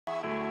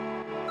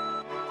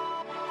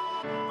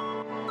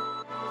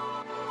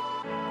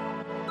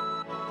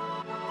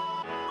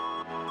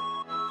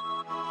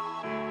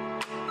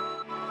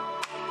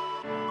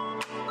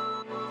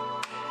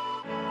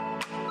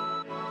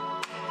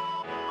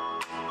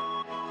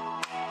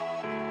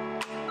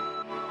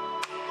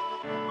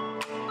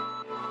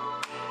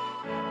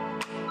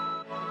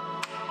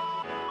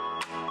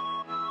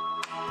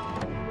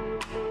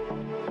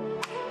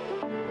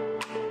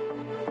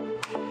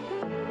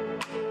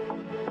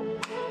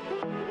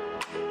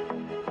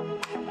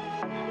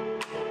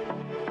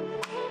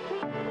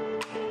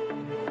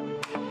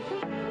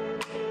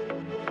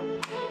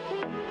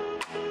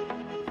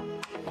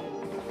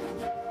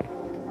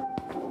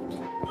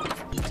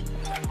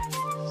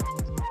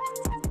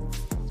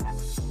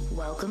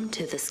Welcome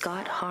to the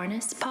Scott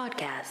Harness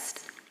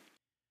Podcast.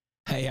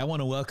 Hey, I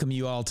want to welcome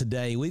you all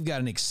today. We've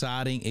got an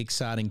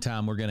exciting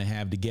time we're going to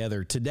have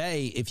together.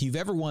 Today, if you've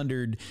ever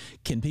wondered,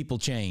 can people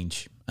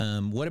change?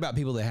 What about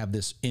people that have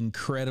this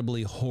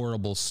incredibly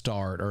horrible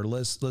start? Or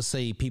let's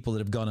say people that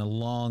have gone a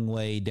long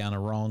way down a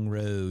wrong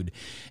road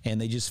and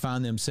they just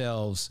find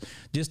themselves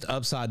just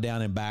upside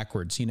down and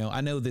backwards. You know,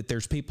 I know that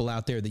there's people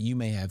out there that you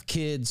may have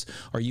kids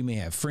or you may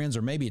have friends,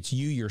 or maybe it's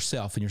you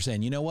yourself and you're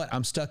saying, you know what,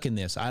 I'm stuck in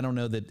this. I don't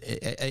know that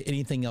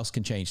anything else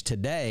can change.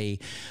 Today,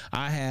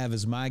 I have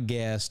as my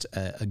guest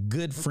a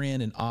good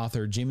friend and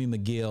author, Jimmy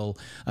McGill.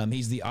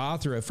 He's the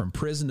author of From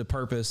Prison to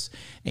Purpose,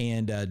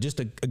 and just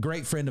a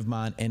great friend of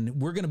mine. And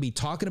we're going to be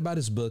talking about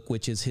his book,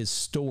 which is his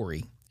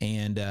story.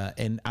 And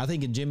I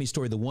think in Jimmy's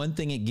story, the one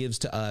thing it gives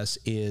to us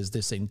is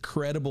this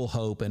incredible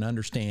hope and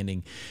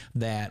understanding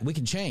that we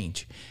can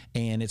change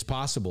and it's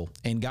possible,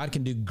 and God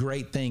can do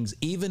great things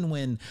even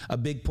when a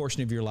big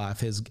portion of your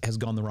life has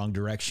gone the wrong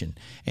direction.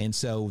 And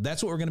so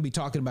that's what we're going to be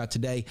talking about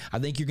today. I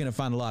think you're going to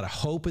find a lot of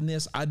hope in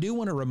this. I do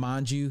want to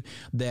remind you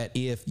that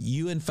if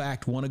you in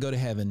fact want to go to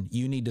heaven,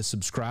 you need to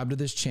subscribe to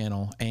this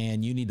channel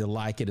and you need to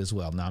like it as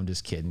well. No, I'm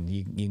just kidding.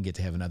 You can get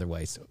to heaven other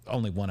ways.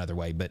 Only one other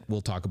way, but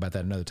we'll talk about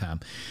that another time.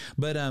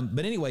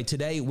 But anyway,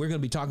 today we're going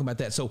to be talking about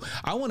that. So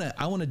I want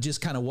to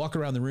just kind of walk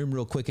around the room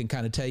real quick and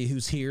kind of tell you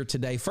who's here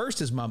today.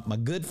 First is my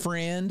good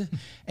friend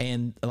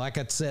and, like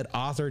I said,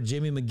 author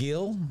Jimmy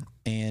McGill,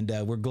 and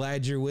we're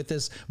glad you're with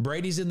us.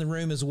 Brady's in the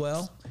room as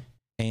well,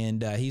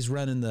 and he's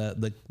running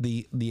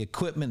the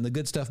equipment and the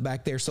good stuff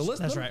back there. So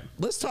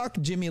let's talk to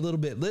Jimmy a little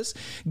bit. Let's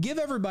give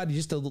everybody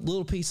just a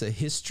little piece of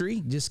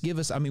history. Just give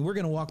us, I mean, we're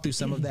going to walk through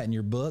some of that in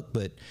your book,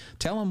 but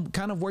tell them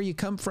kind of where you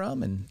come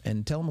from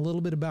and tell them a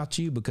little bit about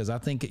you, because I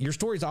think your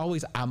story's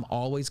I'm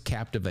always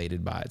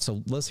captivated by it.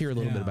 So let's hear a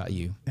little bit about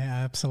you.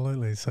 Yeah,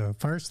 absolutely. So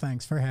first,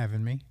 thanks for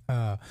having me.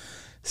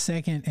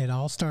 Second, it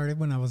all started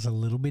when I was a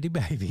little bitty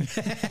baby.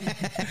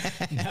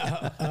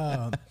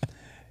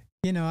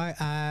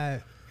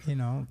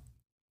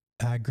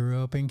 I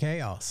grew up in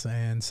chaos,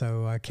 and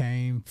so I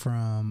came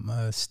from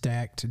a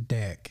stacked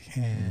deck,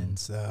 and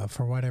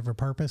for whatever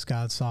purpose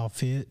God saw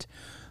fit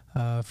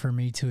for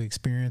me to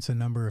experience a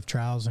number of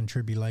trials and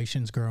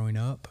tribulations growing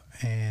up,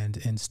 and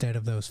instead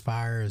of those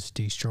fires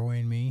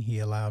destroying me, he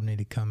allowed me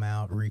to come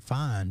out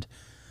refined,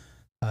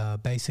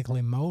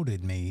 basically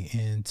molded me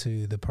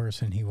into the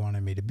person he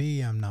wanted me to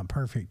be. I'm not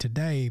perfect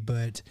today,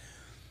 but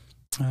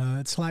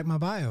it's like my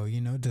bio,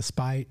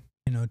 despite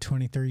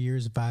 23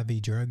 years of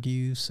IV drug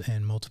use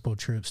and multiple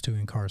trips to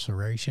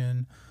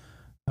incarceration,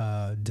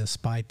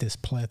 despite this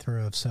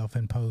plethora of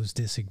self-imposed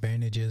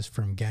disadvantages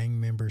from gang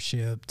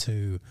membership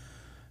to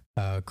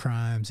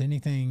crimes,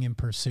 anything in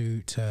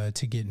pursuit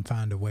to get and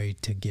find a way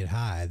to get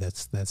high.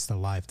 That's the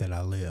life that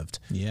I lived.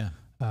 Yeah.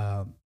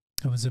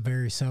 It was a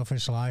very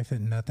selfish life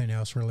that nothing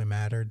else really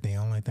mattered. The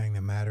only thing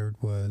that mattered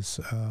was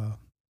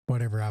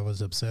whatever I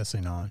was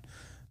obsessing on.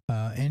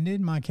 And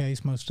in my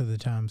case, most of the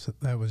times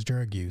that was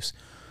drug use.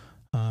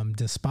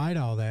 Despite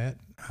all that,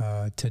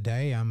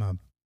 today I'm a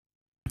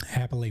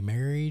happily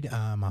married.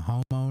 I'm a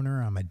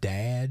homeowner. I'm a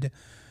dad.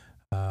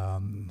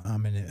 I'm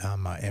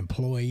an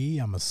employee.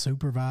 I'm a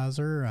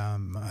supervisor.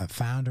 I'm a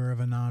founder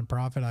of a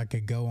nonprofit. I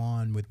could go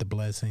on with the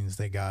blessings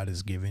that God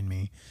has given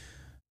me.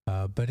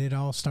 But it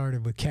all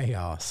started with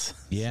chaos.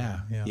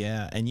 Yeah. So,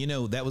 yeah. And,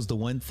 that was the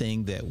one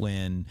thing that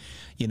when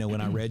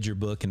I read your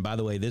book, and by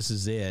the way, this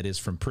is it's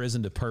From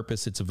Prison to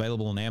Purpose. It's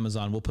available on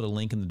Amazon. We'll put a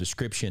link in the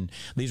description.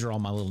 These are all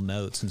my little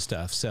notes and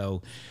stuff.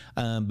 So,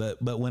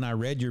 but when I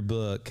read your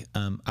book,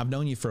 I've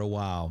known you for a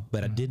while,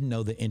 but I didn't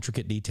know the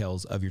intricate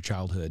details of your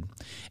childhood.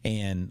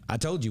 And I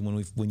told you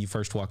when you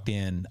first walked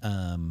in,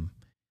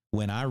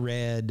 when I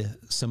read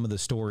some of the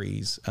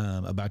stories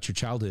about your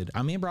childhood,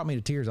 I mean, it brought me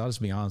to tears. I'll just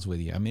be honest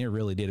with you. I mean, it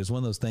really did. It's one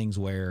of those things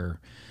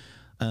where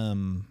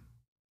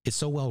it's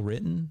so well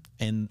written,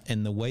 and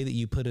the way that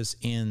you put us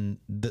in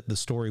the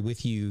story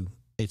with you,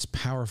 it's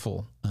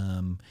powerful.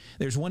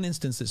 There's one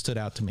instance that stood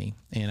out to me,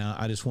 and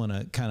I just want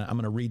to I'm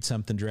going to read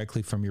something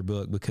directly from your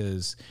book,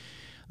 because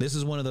this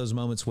is one of those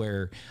moments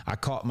where I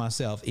caught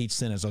myself each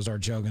sentence. I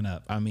started choking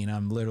up. I mean,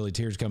 I'm literally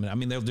tears coming. I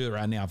mean, they'll do it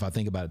right now if I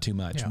think about it too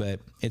much. Yeah. But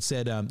it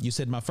said, you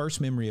said, my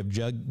first memory of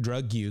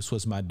drug use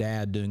was my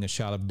dad doing a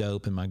shot of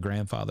dope in my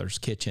grandfather's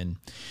kitchen.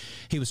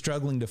 He was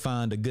struggling to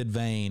find a good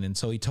vein, and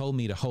so he told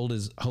me to hold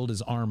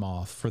his arm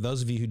off. For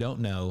those of you who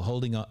don't know,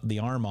 holding the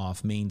arm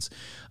off means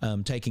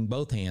taking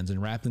both hands and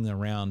wrapping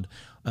them around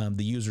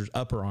the user's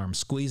upper arm,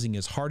 squeezing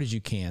as hard as you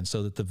can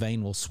so that the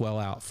vein will swell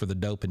out for the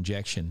dope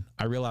injection.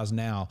 I realize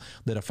now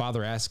that a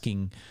father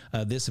asking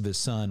this of his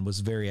son was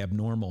very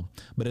abnormal,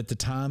 but at the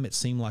time it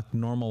seemed like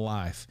normal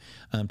life,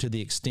 to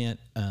the extent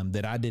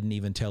that I didn't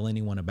even tell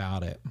anyone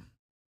about it.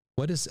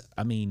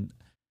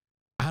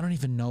 I don't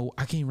even know.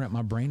 I can't even wrap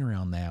my brain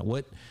around that.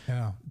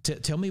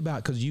 Tell me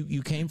about, because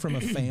you came from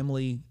a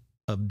family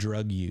of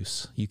drug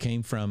use. You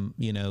came from,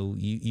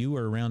 you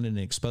were around and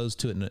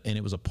exposed to it, and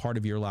it was a part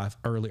of your life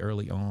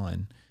early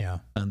on. Yeah.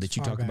 That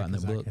you talk about in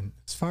the book.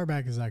 As far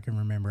back as I can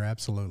remember,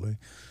 absolutely.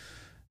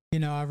 You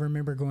know, I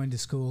remember going to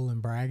school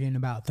and bragging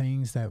about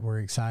things that were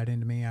exciting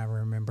to me. I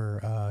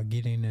remember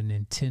getting a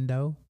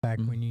Nintendo back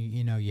when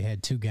you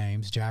had two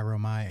games,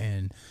 Gyromite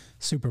and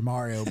Super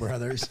Mario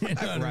Brothers. You know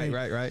what I mean?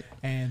 Right.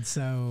 And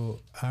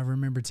so I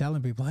remember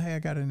telling people, hey, I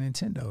got a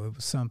Nintendo. It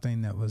was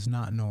something that was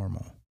not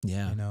normal.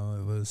 Yeah. You know,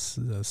 it was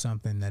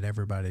something that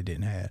everybody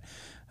didn't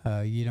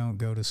have. You don't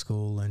go to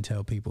school and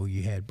tell people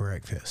you had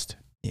breakfast.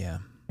 Yeah.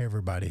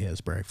 Everybody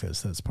has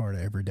breakfast. That's part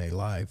of everyday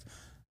life.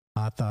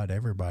 I thought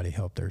everybody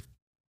helped their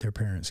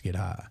parents get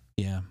high.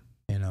 Yeah.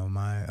 You know,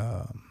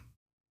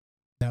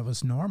 that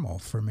was normal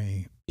for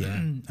me.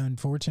 Yeah.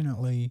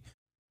 Unfortunately,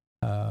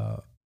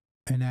 an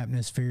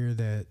atmosphere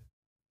that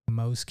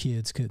most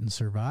kids couldn't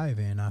survive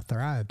in, I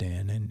thrived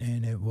in,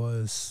 and it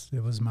was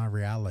my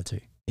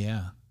reality.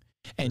 Yeah.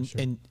 And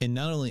sure. and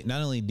not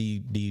only do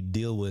you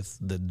deal with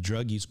the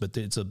drug use, but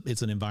it's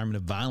an environment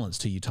of violence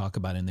too. You talk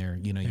about in there.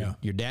 You know,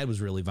 your dad was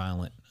really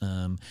violent.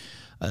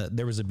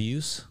 There was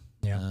abuse.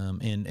 Yeah.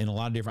 And a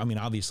lot of different, I mean,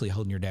 obviously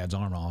holding your dad's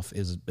arm off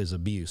is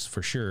abuse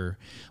for sure,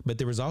 but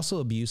there was also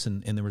abuse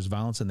and there was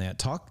violence in that.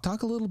 Talk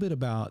a little bit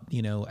about,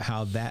 you know,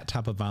 how that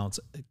type of violence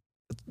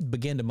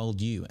began to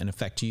mold you and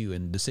affect you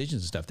and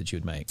decisions and stuff that you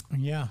would make.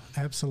 Yeah,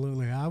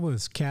 absolutely. I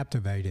was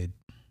captivated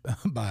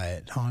by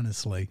it,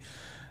 honestly.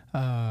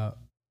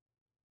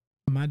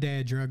 My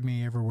dad drugged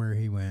me everywhere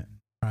he went,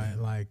 right?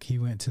 Like he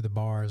went to the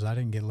bars. I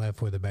didn't get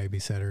left with a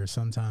babysitter.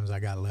 Sometimes I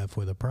got left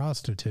with a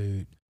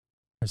prostitute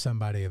or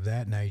somebody of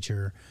that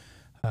nature.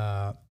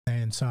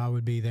 And so I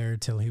would be there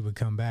till he would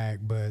come back.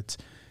 But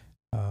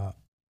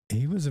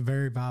he was a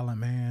very violent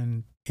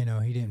man. You know,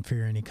 he didn't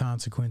fear any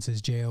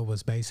consequences. Jail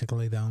was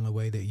basically the only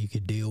way that you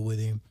could deal with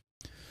him.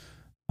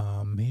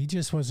 He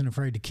just wasn't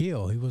afraid to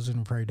kill. He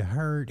wasn't afraid to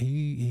hurt.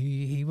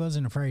 He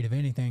wasn't afraid of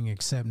anything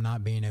except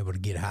not being able to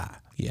get high.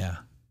 Yeah.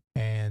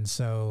 And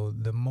so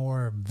the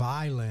more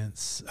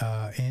violence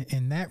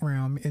in that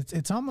realm,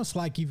 it's almost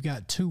like you've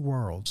got two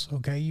worlds,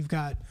 okay? You've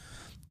got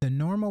the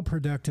normal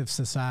productive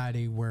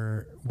society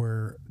where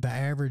the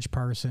average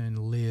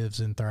person lives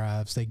and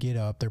thrives. They get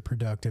up, they're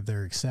productive,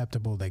 they're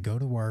acceptable, they go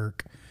to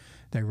work,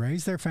 they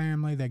raise their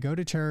family, they go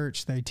to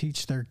church, they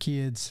teach their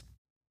kids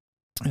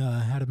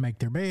how to make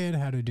their bed,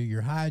 how to do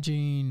your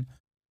hygiene.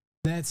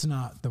 That's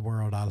not the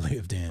world I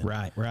lived in.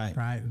 Right.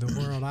 The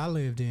world I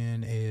lived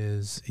in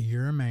is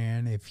you're a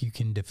man if you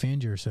can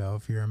defend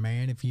yourself. You're a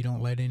man if you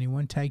don't let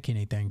anyone take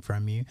anything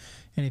from you.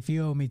 And if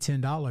you owe me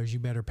 $10, you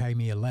better pay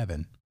me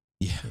 $11.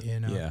 Yeah.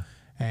 You know? Yeah.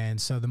 And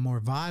so the more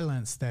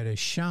violence that is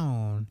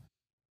shown,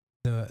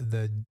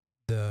 the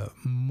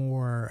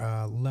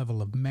more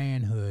level of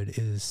manhood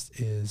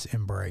is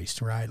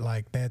embraced, right?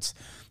 Like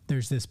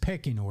there's this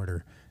pecking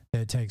order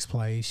that takes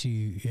place.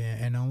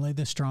 And only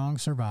the strong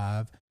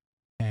survive.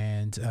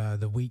 And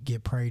the weak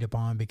get preyed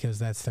upon because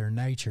that's their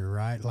nature,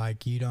 right?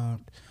 Like you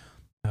don't,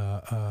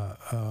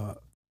 a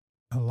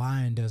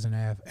lion doesn't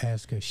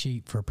ask a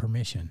sheep for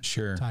permission.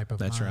 Sure, type of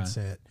that's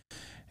mindset. Right.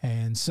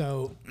 And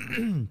so,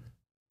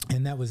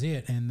 and that was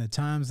it. And the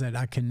times that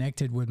I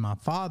connected with my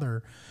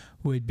father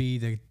would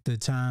be the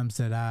times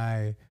that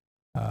I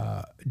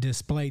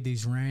displayed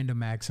these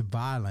random acts of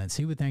violence.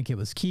 He would think it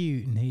was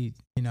cute,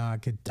 and I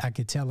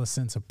could tell a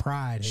sense of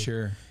pride.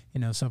 Sure.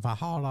 So if I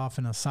hauled off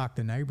and I socked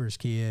the neighbor's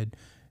kid,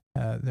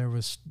 there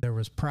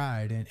was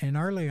pride. And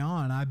early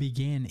on, I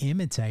began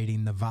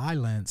imitating the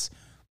violence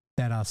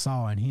that I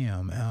saw in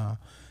him,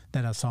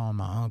 that I saw in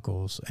my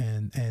uncles.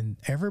 And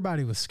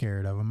everybody was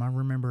scared of him. I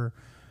remember,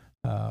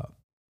 my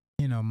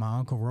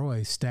Uncle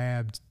Roy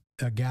stabbed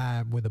a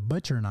guy with a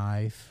butcher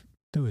knife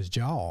through his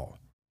jaw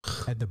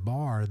at the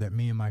bar that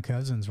me and my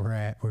cousins were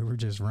at. We were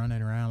just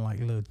running around like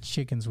little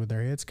chickens with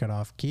their heads cut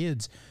off,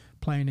 kids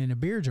playing in a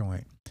beer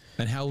joint.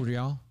 And how old were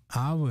y'all?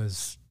 I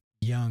was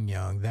young.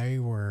 They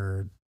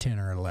were 10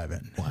 or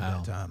 11 wow. at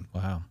that time.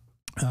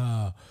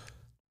 Wow.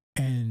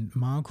 And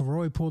my Uncle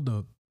Roy pulled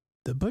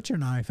the butcher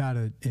knife out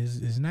of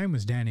his name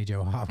was Danny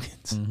Joe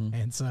Hopkins. Mm-hmm.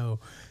 And so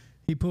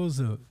he pulls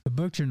the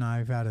butcher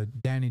knife out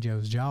of Danny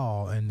Joe's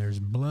jaw, and there's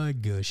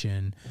blood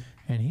gushing,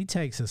 and he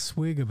takes a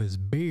swig of his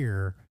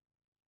beer.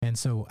 And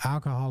so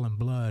alcohol and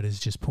blood is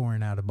just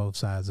pouring out of both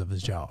sides of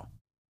his jaw.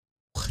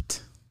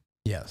 What?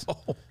 Yes.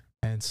 Oh.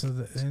 And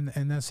so,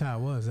 and that's how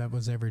it was. That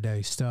was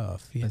everyday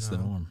stuff. That's the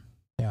norm.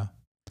 Yeah.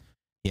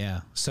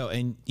 Yeah. So,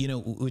 and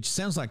which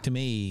sounds like to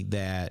me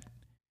that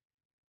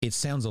it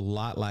sounds a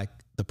lot like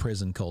the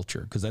prison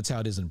culture, because that's how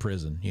it is in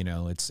prison.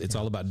 It's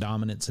all about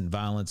dominance and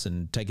violence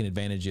and taking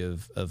advantage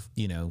of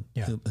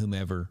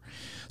whomever.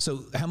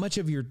 So how much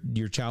of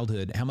your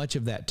childhood, how much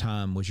of that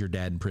time was your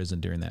dad in prison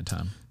during that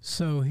time?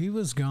 So he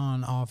was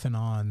gone off and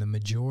on the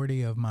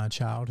majority of my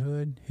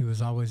childhood. He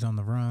was always on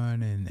the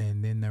run.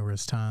 And then there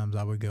was times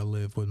I would go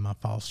live with my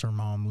foster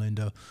mom,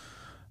 Linda,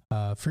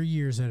 for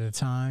years at a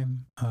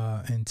time,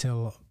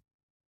 until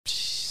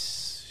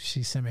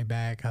she sent me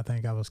back. I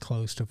think I was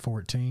close to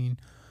 14.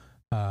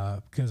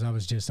 Because I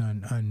was just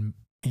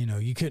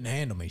you couldn't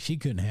handle me. She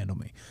couldn't handle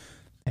me.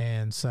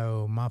 And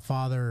so my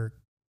father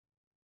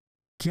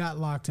got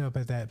locked up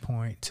at that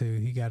point too.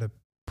 He got a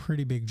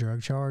pretty big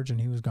drug charge, and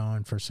he was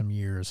gone for some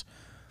years.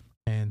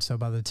 And so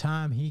by the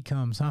time he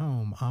comes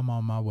home, I'm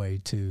on my way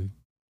to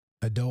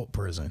adult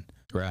prison.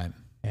 Right.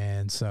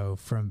 And so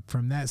from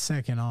that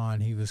second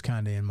on, he was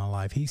kind of in my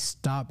life. He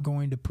stopped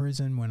going to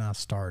prison when I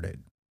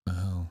started.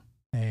 Oh.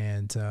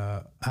 And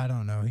I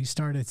don't know. He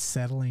started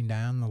settling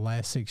down the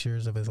last 6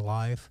 years of his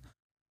life,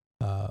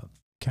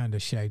 kind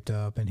of shaped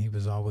up, and he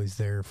was always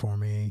there for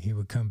me. He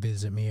would come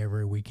visit me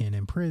every weekend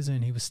in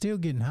prison. He was still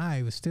getting high.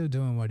 He was still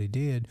doing what he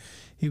did.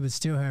 He would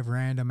still have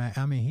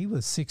he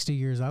was 60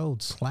 years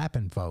old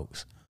slapping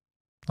folks.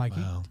 Like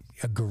Wow.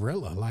 a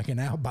gorilla, like an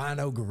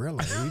albino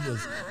gorilla.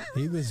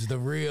 He was the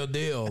real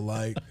deal.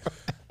 Like,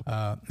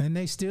 and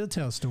they still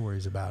tell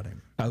stories about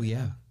him. Oh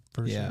yeah.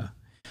 For Yeah. sure.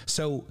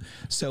 So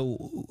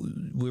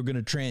we're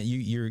going to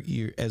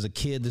you're as a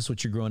kid, this is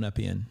what you're growing up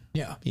in.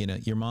 Yeah. You know,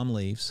 your mom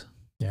leaves.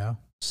 Yeah.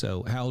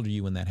 So how old are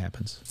you when that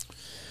happens?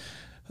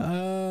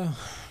 The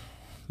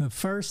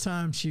first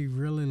time she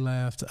really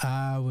left,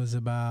 I was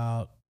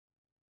about,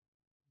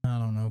 I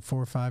don't know,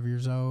 4 or 5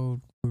 years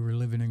old. We were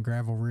living in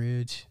Gravel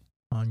Ridge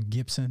on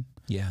Gibson.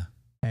 Yeah.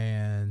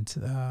 And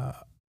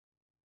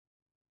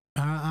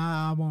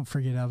I won't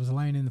forget, I was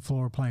laying in the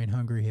floor playing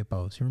Hungry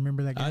Hippos. You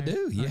remember that game? I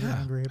do. Yeah.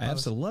 Hungry Hippos?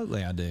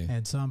 Absolutely. I do.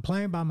 And so I'm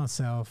playing by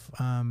myself,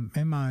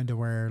 in my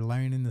underwear,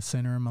 laying in the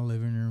center of my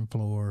living room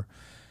floor.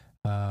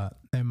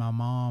 And my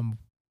mom's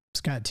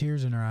got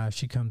tears in her eyes.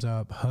 She comes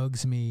up,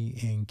 hugs me,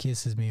 and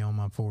kisses me on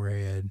my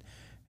forehead.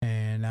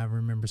 And I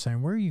remember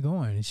saying, "Where are you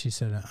going?" And she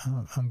said,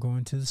 "I'm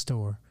going to the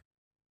store."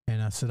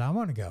 And I said, "I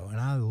want to go." And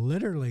I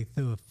literally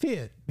threw a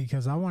fit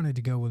because I wanted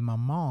to go with my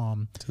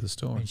mom To the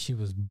store. and she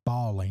was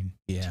bawling,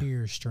 Yeah.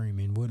 tears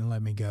streaming, wouldn't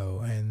let me go.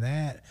 And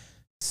that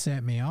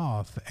set me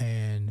off,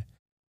 and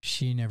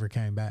she never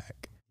came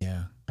back.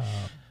 Yeah.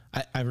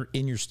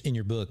 In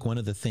your book, one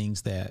of the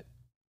things that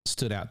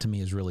stood out to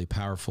me as really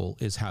powerful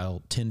is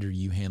how tender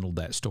you handled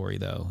that story,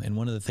 though. And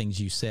one of the things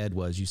you said,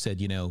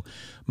 you know,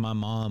 my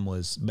mom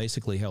was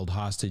basically held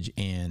hostage,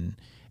 and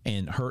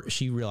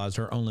she realized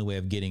her only way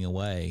of getting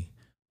away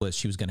was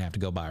she was going to have to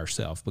go by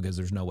herself because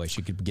there's no way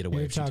she could get away.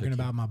 You're if she took talking you.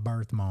 about my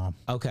birth mom.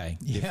 Okay.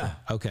 Yeah. Different.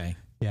 Okay.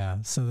 Yeah.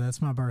 So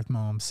that's my birth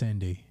mom,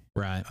 Cindy.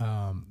 Right.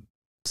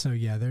 So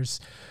yeah, there's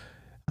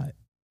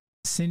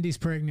Cindy's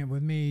pregnant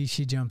with me.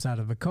 She jumps out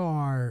of a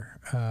car,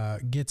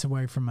 gets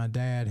away from my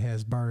dad,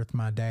 has birth.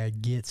 My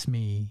dad gets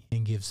me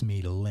and gives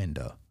me to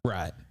Linda.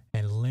 Right.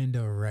 And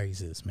Linda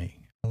raises me.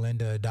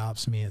 Linda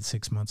adopts me at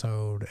 6 months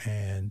old.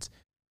 And,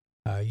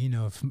 you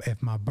know,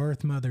 if my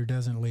birth mother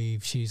doesn't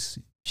leave, she's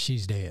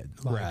dead.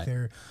 Like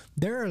Right.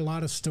 there are a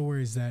lot of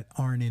stories that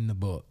aren't in the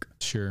book.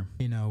 Sure.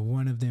 You know,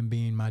 one of them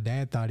being my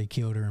dad thought he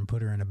killed her and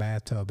put her in a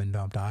bathtub and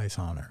dumped ice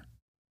on her.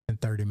 And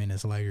 30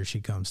 minutes later,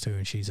 she comes to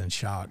and she's in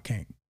shock,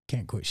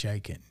 can't quit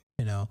shaking.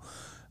 You know,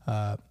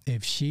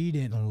 if she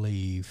didn't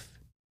leave,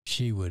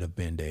 she would have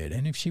been dead.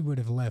 And if she would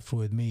have left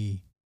with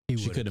me,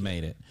 She could have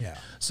made it. Yeah.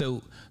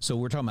 So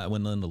we're talking about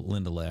when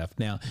Linda left.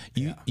 Now,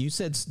 you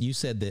said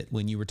that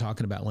when you were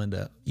talking about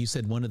Linda, you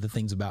said one of the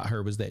things about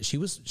her was that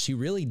she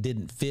really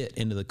didn't fit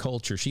into the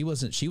culture. She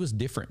was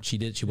different. She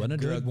wasn't a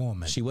drug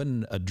woman. She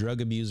wasn't a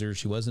drug abuser.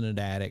 She wasn't an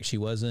addict. She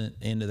wasn't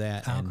into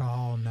that.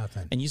 Alcohol,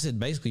 nothing. And you said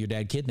basically your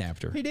dad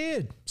kidnapped her. He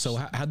did. So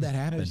how'd that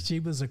happen? She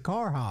was a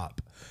car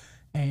hop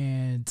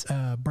and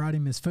brought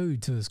him his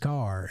food to his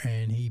car,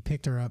 and he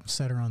picked her up and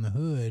set her on the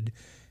hood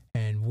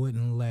and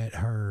wouldn't let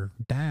her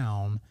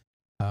down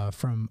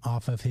from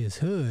off of his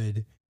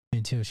hood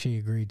until she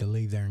agreed to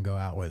leave there and go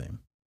out with him.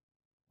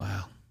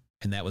 Wow.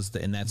 And that's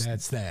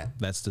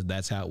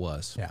how it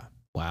was. Yeah.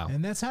 Wow.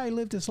 And that's how he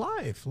lived his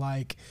life.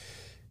 Like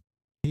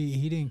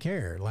he didn't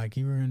care. Like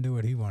you were going to do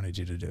what he wanted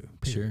you to do.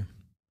 Sure.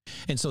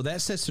 And so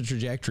that sets the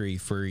trajectory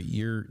for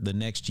the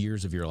next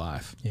years of your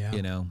life. Yeah.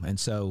 You know, and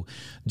so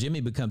Jimmy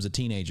becomes a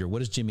teenager. What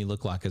does Jimmy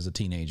look like as a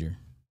teenager?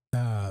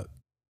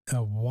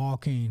 A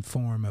walking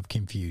form of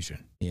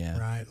confusion. Yeah.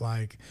 Right.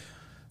 Like,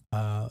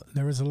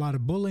 there was a lot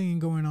of bullying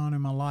going on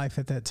in my life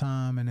at that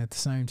time. And at the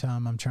same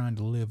time, I'm trying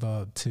to live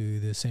up to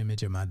this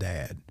image of my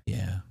dad.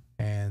 Yeah.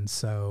 And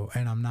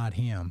I'm not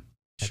him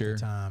at Sure. the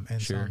time. And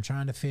so Sure. I'm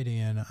trying to fit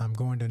in. I'm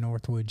going to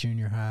Northwood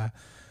Junior High,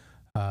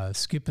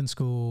 skipping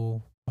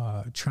school,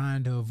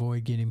 trying to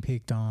avoid getting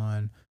picked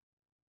on.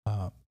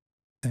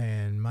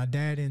 And my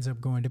dad ends up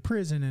going to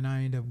prison, and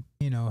I end up,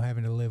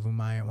 having to live with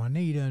my Aunt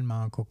Juanita and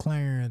my Uncle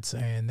Clarence,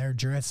 and they're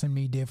dressing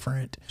me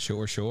different.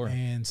 Sure.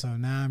 And so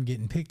now I'm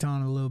getting picked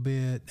on a little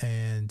bit,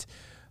 and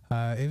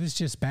it was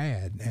just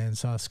bad. And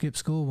so I skipped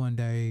school one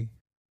day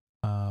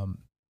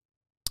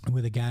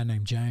with a guy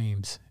named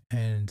James,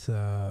 and,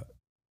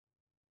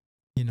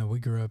 we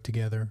grew up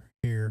together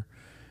here,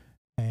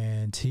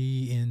 and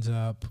he ends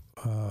up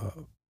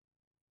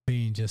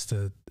being just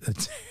a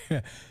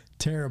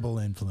terrible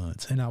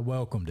influence, and I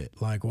welcomed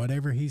it. Like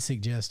whatever he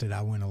suggested,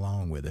 I went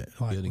along with it.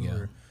 Like Good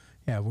to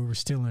go. we were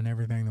stealing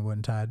everything that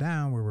wasn't tied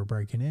down. We were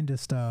breaking into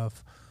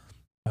stuff,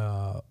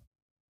 and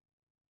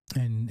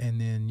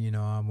then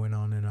I went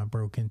on and I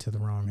broke into the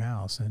wrong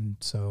house, and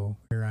so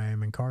here I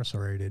am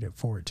incarcerated at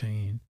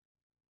 14.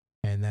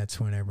 And that's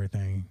when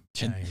everything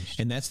changed.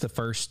 And that's the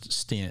first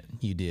stint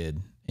you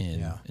did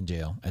in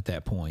jail at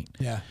that point.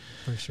 Yeah,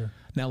 for sure.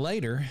 Now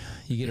later,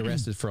 you get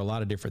arrested for a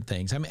lot of different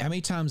things. How many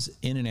times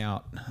in and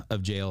out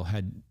of jail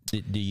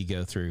do you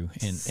go through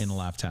in a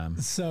lifetime?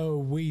 So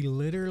we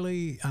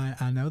literally,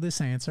 I know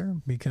this answer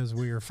because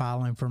we are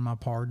filing for my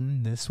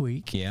pardon this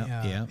week.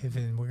 Yeah.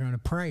 And we're going to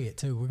pray it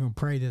too. We're going to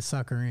pray this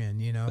sucker in,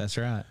 you know. That's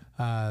right.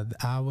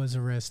 I was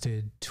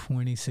arrested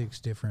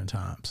 26 different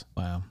times.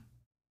 Wow.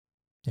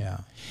 Yeah.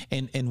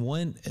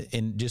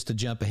 And just to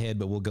jump ahead,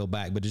 but we'll go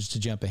back, but just to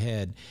jump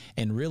ahead,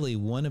 and really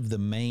one of the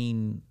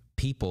main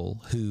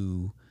people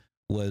who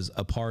was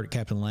a part,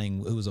 Captain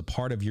Lang, who was a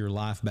part of your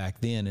life back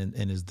then,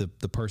 and is the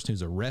person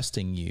who's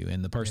arresting you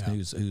and the person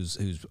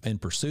who's in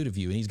pursuit of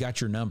you, and he's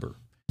got your number.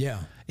 Yeah.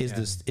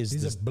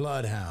 He's a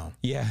bloodhound.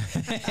 Yeah.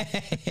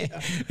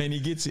 And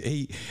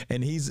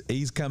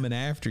he's coming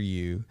after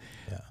you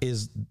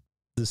is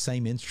the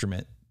same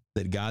instrument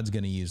that God's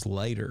going to use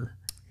later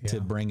to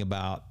bring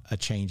about a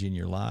change in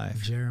your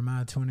life.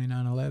 Jeremiah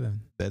 29:11.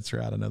 That's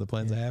right. I know the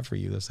plans I have for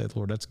you. Thus saith the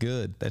Lord. That's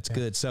good. That's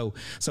good. So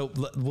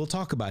we'll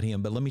talk about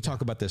him, but let me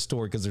talk about this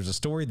story, because there's a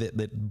story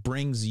that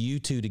brings you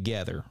two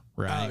together,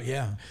 right? Oh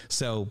yeah.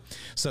 So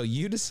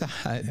you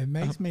decide. It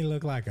makes me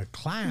look like a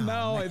clown.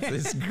 No,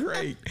 it's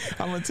great.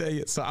 I'm going to tell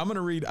you. So I'm going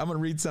to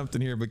read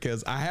something here,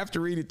 because I have to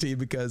read it to you,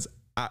 because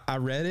I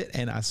read it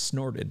and I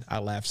snorted. I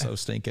laughed so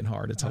stinking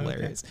hard. It's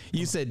hilarious. Okay.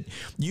 You said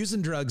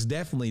using drugs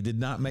definitely did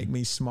not make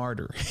me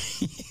smarter.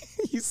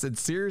 You said,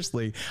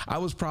 seriously, I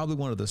was probably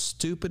one of the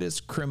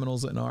stupidest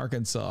criminals in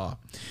Arkansas.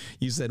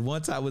 You said,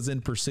 once I was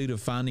in pursuit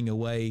of finding a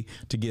way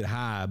to get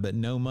high, but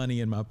no money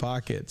in my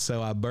pocket.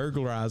 So I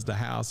burglarized the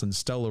house and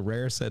stole a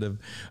rare set of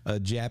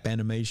Japanese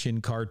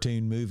animation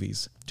cartoon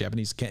movies.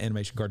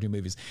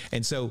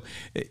 And so,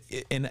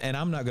 and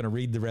I'm not going to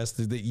read the rest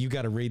of it. You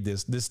got to read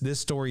this. This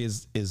story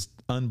is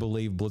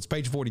unbelievable. It's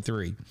page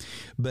 43.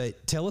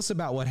 But tell us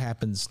about what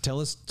happens.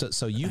 Tell us.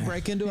 So you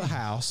break into a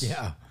house.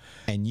 Yeah.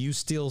 And you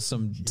steal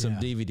some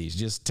DVDs.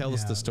 Just tell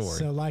us the story.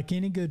 So like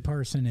any good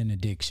person in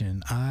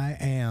addiction,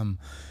 I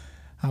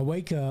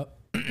wake up,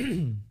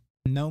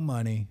 no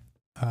money,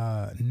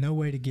 no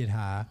way to get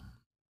high.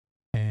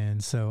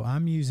 And so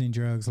I'm using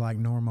drugs like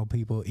normal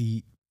people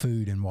eat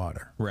food and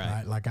water.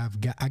 Right? Like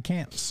I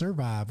can't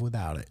survive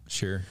without it.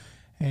 Sure.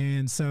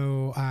 And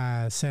so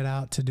I set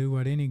out to do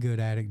what any good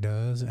addict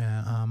does,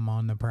 and I'm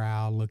on the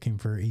prowl looking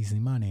for easy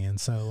money.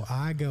 And so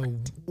I go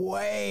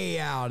way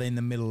out in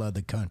the middle of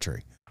the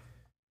country.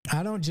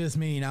 I don't just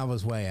mean I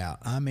was way out.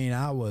 I mean,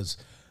 I was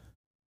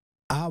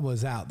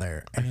out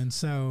there. And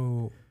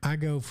so I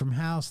go from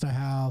house to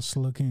house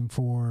looking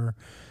for,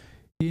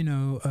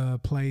 a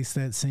place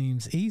that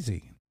seems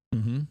easy.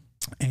 Mm-hmm.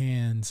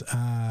 And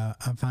I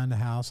find a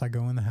house. I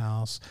go in the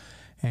house,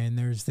 and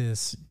there's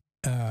this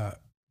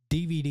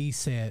DVD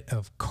set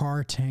of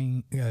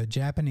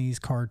Japanese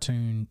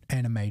cartoon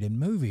animated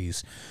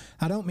movies.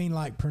 I don't mean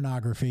like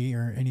pornography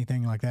or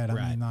anything like that.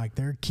 I mean like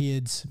they're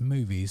kids'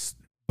 movies,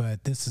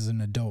 but this is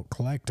an adult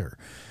collector.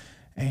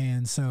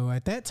 And so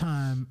at that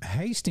time,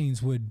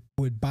 Hastings would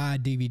buy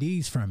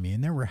DVDs from you,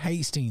 and there were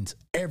Hastings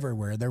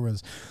everywhere. There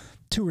was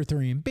 2 or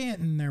 3 in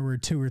Benton. There were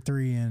 2 or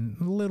 3 in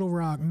Little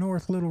Rock,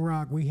 North Little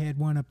Rock. We had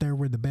one up there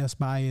where the Best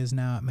Buy is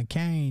now at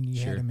McCain.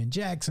 You had them in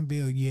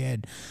Jacksonville. You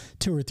had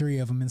 2 or 3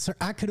 of them. And so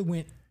I could have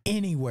went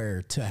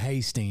anywhere to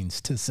Hastings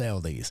to sell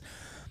these.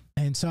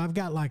 And so I've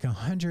got like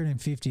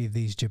 150 of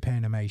these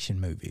Japanimation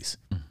movies.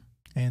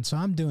 And so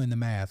I'm doing the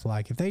math.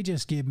 Like if they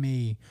just give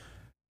me,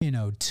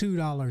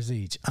 $2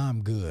 each,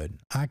 I'm good.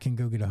 I can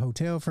go get a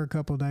hotel for a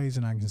couple of days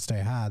and I can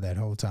stay high that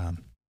whole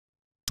time.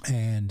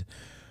 And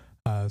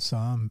so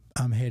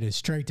I'm headed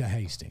straight to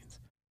Hastings.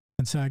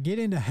 And so I get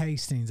into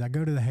Hastings. I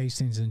go to the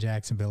Hastings in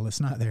Jacksonville. It's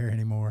not there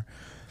anymore.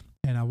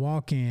 And I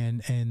walk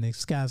in, and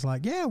this guy's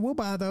like, yeah, we'll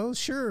buy those.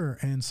 Sure.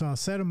 And so I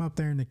set him up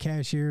there, and the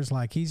cashier's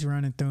like, he's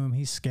running through them.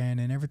 He's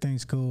scanning.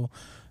 Everything's cool.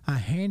 I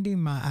hand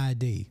him my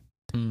ID.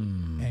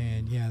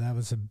 And yeah, that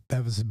was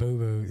a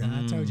boo-boo. And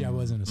I told you I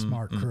wasn't a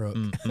smart crook.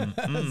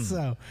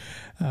 So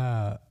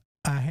I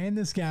hand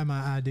this guy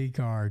my ID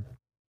card,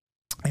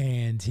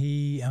 and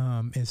he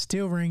is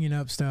still ringing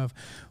up stuff.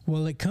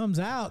 Well, it comes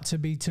out to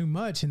be too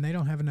much, and they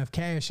don't have enough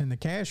cash in the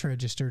cash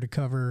register to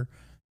cover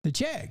the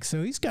check.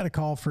 So he's got to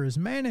call for his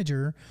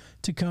manager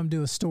to come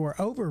do a store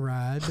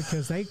override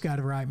because they've got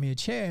to write me a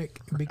check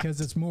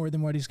because it's more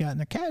than what he's got in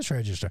the cash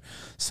register.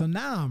 So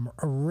now I'm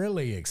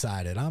really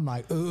excited. I'm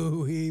like,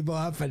 ooh,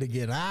 I'm finna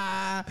get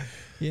high.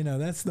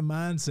 That's the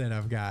mindset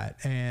I've got.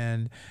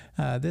 And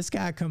this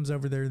guy comes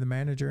over there to the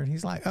manager, and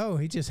he's like, oh,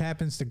 he just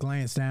happens to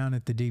glance down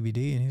at the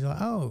DVD, and he's like,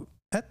 oh,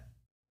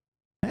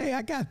 hey,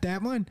 I got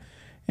that one.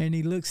 And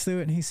he looks through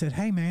it, and he said,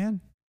 hey,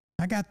 man,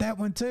 I got that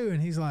one too. And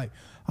he's like,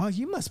 oh,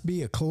 you must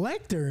be a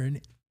collector.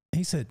 And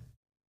he said,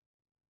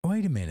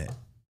 wait a minute.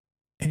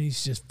 And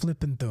he's just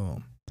flipping through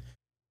them.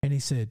 And he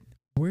said,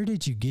 where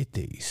did you get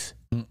these?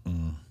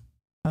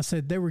 I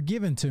said, they were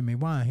given to me.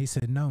 Why? He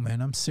said, no,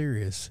 man, I'm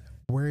serious.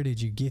 Where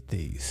did you get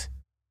these?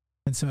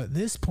 And so at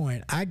this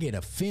point, I get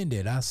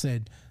offended. I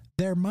said,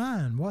 they're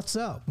mine. What's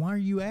up? Why are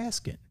you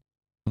asking?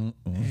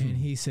 And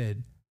he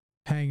said,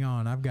 hang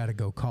on, I've got to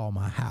go call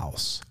my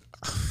house.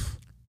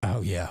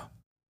 Oh, yeah.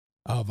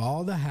 Of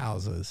all the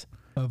houses,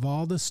 of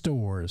all the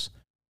stores,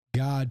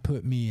 God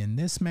put me in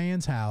this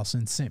man's house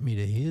and sent me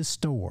to his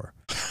store.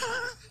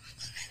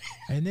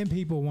 And then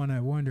people want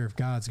to wonder if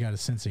God's got a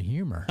sense of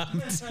humor.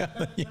 I'm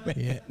telling you,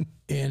 man.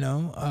 You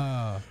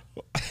know?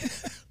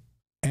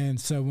 And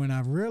so when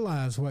I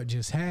realized what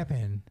just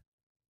happened,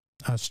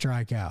 I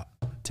strike out,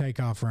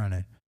 take off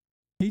running.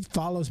 He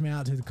follows me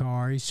out to the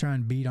car. He's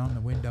trying to beat on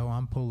the window.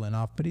 I'm pulling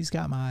off, but he's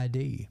got my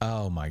ID.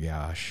 Oh my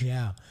gosh.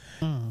 Yeah.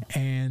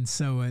 And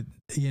so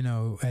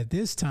at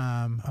this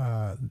time,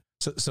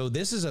 So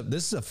this is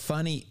a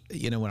funny,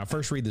 when I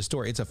first read the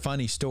story, it's a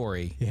funny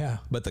story. yeah.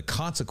 But the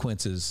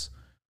consequences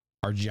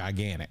are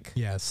gigantic.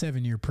 Yeah,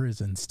 7-year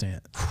prison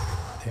stint.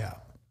 Yeah.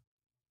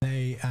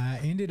 They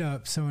ended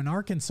up, so in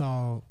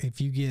Arkansas, if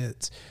you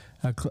get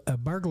a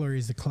burglary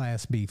is a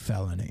Class B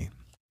felony.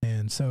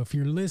 And so if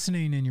you're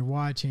listening and you're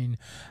watching,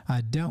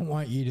 I don't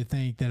want you to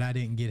think that I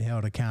didn't get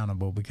held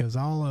accountable because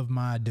all of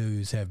my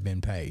dues have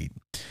been paid.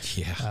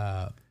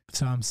 Yeah.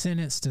 So I'm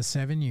sentenced to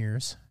 7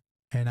 years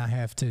and I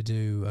have to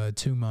do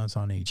 2 months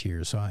on each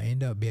year. So I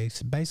end up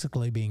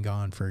basically being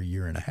gone for 1.5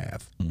 years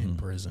in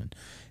prison.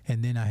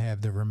 And then I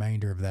have the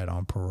remainder of that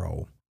on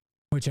parole,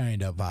 which I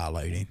end up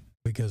violating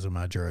because of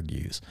my drug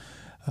use.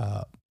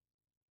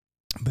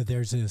 But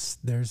there's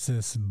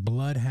this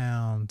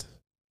bloodhound,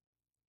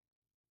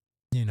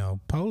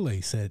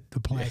 police at the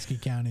Pulaski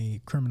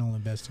County Criminal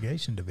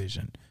Investigation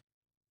Division.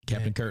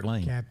 Captain Kurt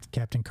Lane.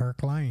 Captain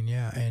Kirk Lane,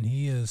 yeah. And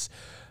he is,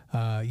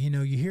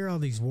 you hear all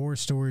these war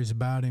stories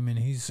about him, and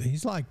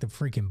he's like the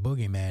freaking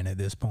boogeyman at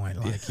this point.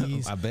 Like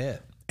I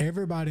bet.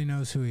 Everybody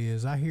knows who he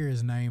is. I hear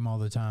his name all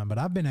the time, but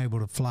I've been able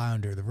to fly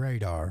under the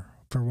radar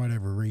for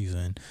whatever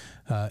reason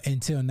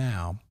until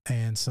now.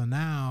 And so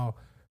now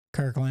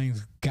Kirk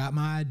Lane's got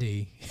my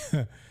ID.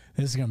 This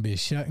is going to be a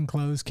shut and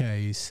closed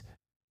case.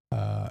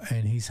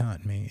 And he's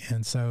hunting me.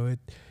 And so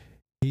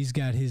he's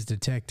got his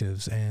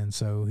detectives. And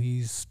so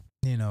he's,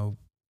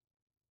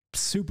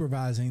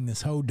 supervising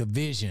this whole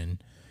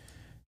division.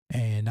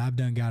 And I've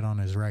done got on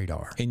his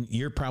radar. And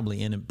you're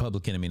probably in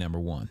public enemy number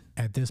 1.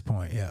 At this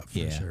point, yeah,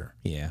 for sure.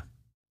 Yeah.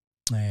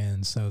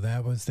 And so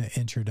that was the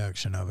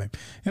introduction of him.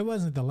 It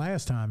wasn't the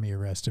last time he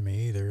arrested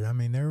me either. I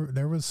mean,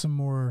 there was some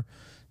more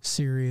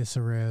serious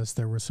arrests.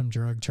 There were some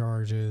drug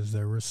charges.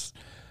 There was...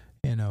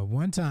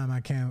 one time I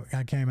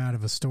came out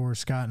of a store,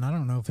 Scott, and I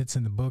don't know if it's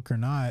in the book or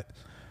not,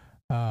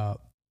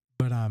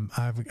 but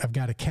I've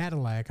got a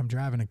Cadillac. I'm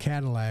driving a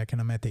Cadillac, and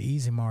I'm at the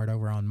Easy Mart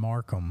over on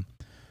Markham,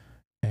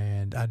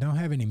 and I don't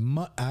have any.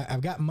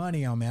 I've got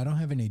money on me. I don't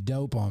have any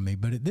dope on me,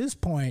 but at this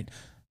point,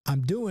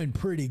 I'm doing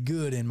pretty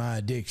good in my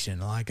addiction.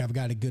 Like I've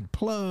got a good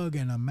plug,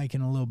 and I'm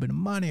making a little bit of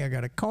money. I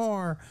got a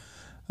car.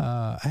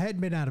 I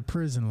hadn't been out of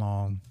prison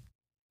long.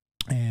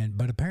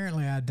 But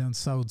apparently I'd done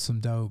sold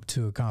some dope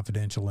to a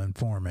confidential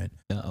informant.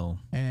 Uh-oh.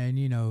 And,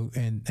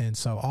 and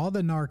so all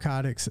the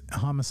narcotics,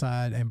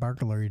 homicide, and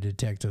burglary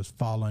detectives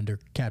fall under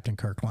Captain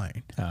Kirk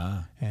Lane.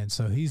 And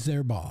so he's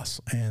their boss.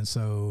 And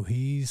so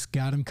he's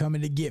got them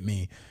coming to get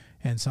me.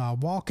 And so I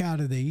walk out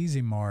of the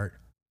Easy Mart.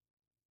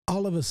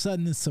 All of a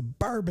sudden, this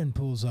Suburban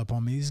pulls up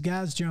on me. These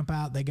guys jump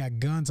out. They got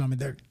guns on me.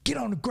 They're, get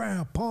on the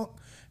ground, punk.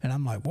 And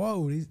I'm like,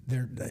 whoa.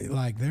 They're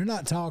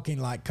not talking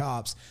like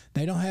cops.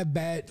 They don't have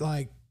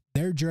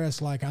they're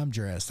dressed like I'm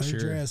dressed. They're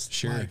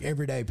dressed like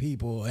everyday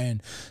people.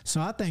 And so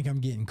I think I'm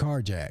getting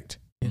carjacked,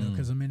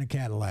 because I'm in a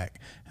Cadillac.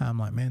 I'm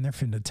like, man, they're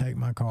finna take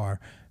my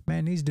car.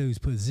 Man, these dudes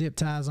put zip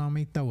ties on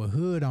me, throw a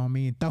hood on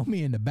me, and throw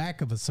me in the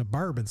back of a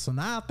Suburban. So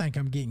now I think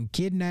I'm getting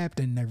kidnapped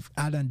and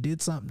I done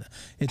did something.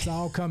 It's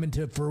all coming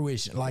to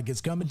fruition. Like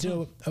it's coming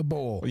to a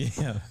boil.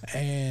 Yeah.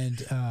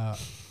 And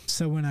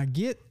so when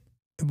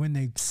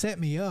they set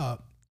me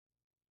up,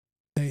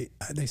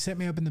 They set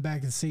me up in the back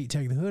of the seat,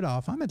 take the hood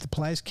off. I'm at the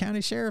Pulaski County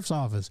Sheriff's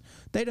Office.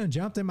 They done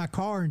jumped in my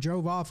car and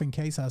drove off in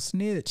case I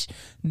snitch.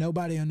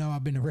 Nobody will know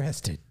I've been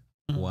arrested.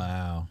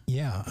 Wow.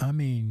 Yeah, I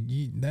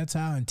mean, that's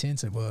how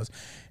intense it was.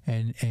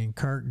 And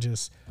Kirk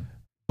just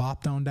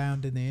bopped on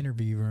down to the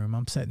interview room.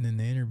 I'm sitting in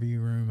the interview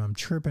room. I'm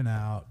tripping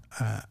out.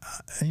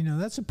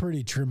 That's a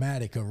pretty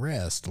traumatic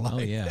arrest.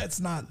 That's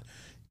not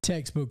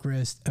textbook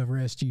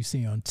arrest you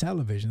see on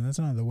television. That's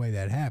not the way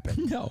that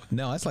happened. No,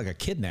 that's like a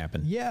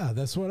kidnapping. Yeah,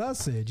 that's what I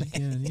said.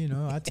 And,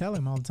 I tell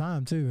him all the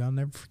time, too. I'll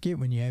never forget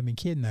when you had me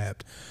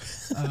kidnapped.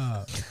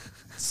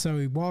 So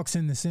he walks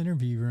in this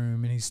interview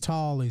room, and he's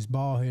tall, he's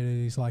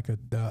bald-headed, he's like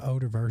the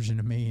older version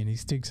of me, and he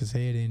sticks his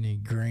head in and he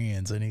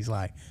grins, and he's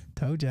like,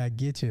 told you I'd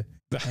get you.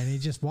 And he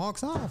just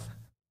walks off.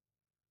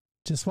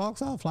 Just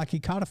walks off like he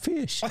caught a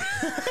fish.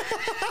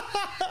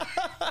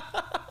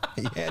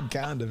 He had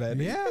kind of, hadn't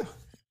he? Yeah.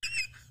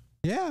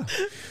 Yeah.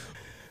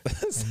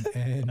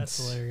 And That's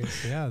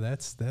hilarious. Yeah,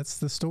 that's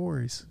the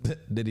stories.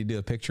 Did he do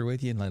a picture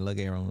with you and like, look,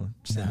 Aaron,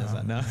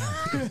 no.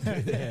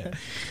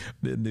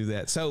 Didn't do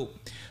that. So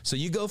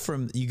you go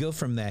from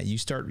that. You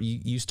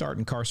start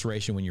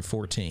incarceration when you're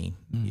 14.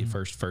 Your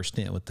first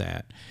stint with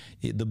that.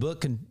 The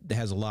book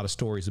has a lot of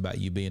stories about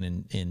you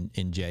being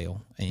in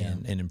jail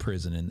and in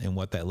prison and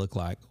what that looked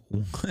like.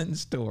 One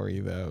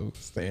story though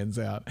stands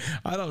out.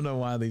 I don't know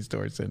why these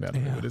stories stand out to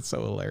me, but it's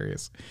so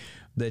hilarious.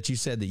 That you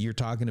said that you're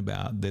talking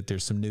about that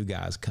there's some new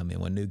guys come in.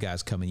 When new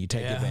guys come in, you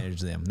take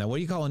advantage of them. Now, what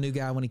do you call a new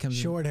guy when he comes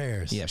in? Short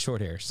hairs. Yeah, short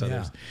hairs. So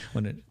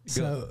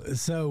there's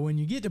so when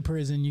you get to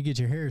prison, you get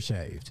your hair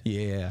shaved.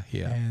 Yeah.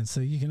 And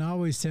so you can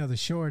always tell the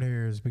short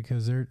hairs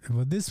because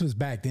this was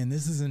back then.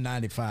 This is in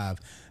 95.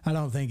 I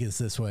don't think it's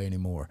this way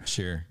anymore.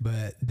 Sure.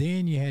 But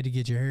then you had to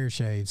get your hair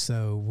shaved.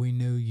 So we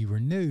knew you were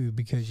new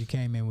because you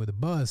came in with a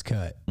buzz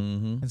cut.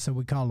 Mm-hmm. And so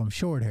we call them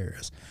short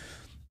hairs.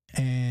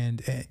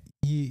 And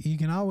you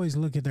can always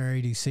look at their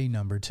ADC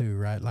number too,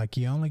 right? Like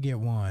you only get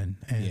one,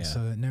 and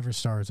so it never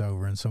starts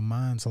over. And so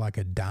mine's like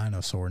a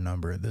dinosaur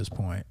number at this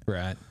point.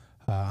 Right.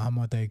 I'm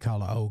what they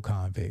call an old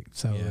convict.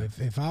 So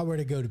if I were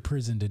to go to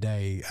prison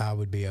today, I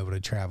would be able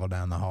to travel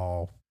down the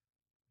hall,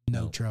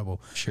 no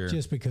trouble. Sure.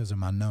 Just because of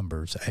my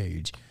numbers,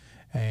 age.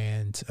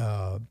 And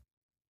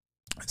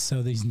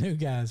so these new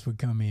guys would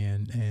come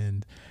in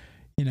and,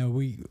 you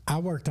know, I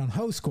worked on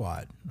host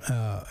squad,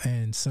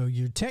 and so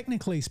you're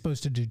technically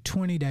supposed to do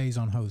 20 days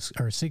on host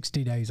or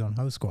 60 days on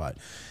host squad.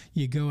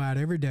 You go out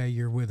every day.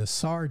 You're with a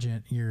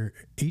sergeant.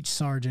 Each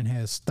sergeant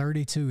has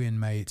 32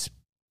 inmates,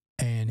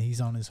 and he's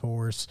on his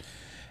horse.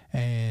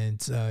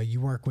 And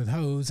you work with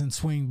hose and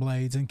swing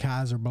blades and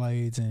Kaiser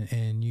blades,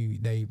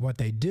 and what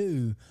they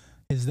do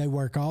is they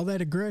work all that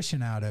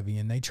aggression out of you,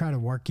 and they try to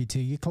work you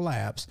till you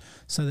collapse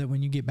so that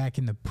when you get back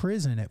in the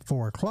prison at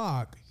 4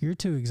 o'clock, you're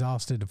too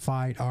exhausted to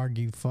fight,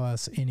 argue,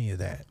 fuss, any of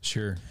that.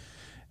 Sure.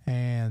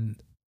 And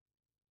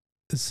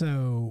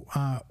so,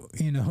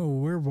 you know,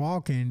 we're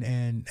walking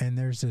and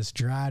there's this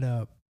dried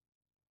up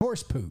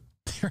horse poop,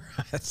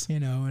 you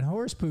know, and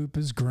horse poop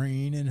is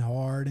green and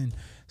hard. And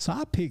so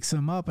I pick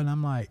some up and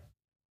I'm like,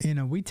 you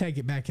know, we take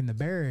it back in the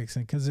barracks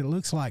and cause it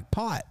looks like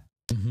pot.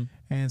 Mm-hmm.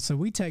 And so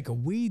we take a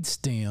weed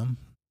stem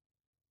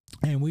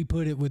and we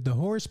put it with the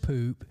horse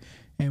poop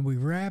and we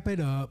wrap it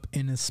up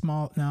in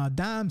a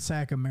dime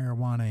sack of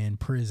marijuana in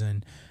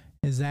prison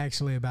is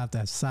actually about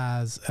the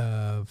size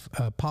of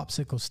a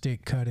popsicle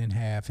stick cut in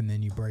half, and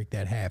then you break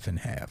that half in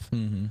half.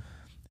 Mm-hmm.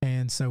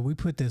 And so we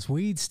put this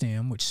weed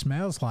stem, which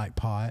smells like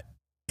pot,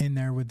 in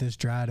there with this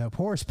dried up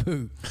horse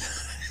poop.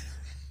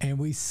 And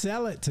we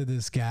sell it to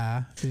this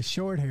guy, this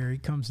short hair. He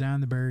comes down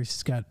the barracks,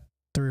 he's got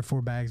 3 or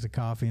 4 bags of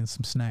coffee and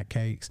some snack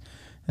cakes.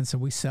 And so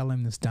we sell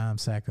him this dime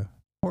sack of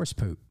horse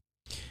poop.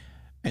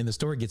 And the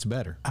story gets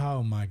better.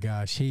 Oh my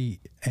gosh.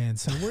 And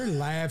so we're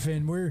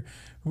laughing.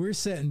 We're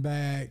sitting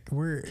back.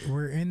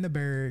 We're in the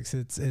barracks.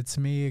 It's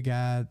me, a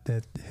guy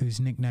whose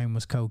nickname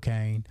was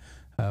Cocaine.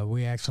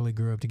 We actually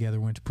grew up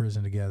together, went to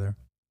prison together.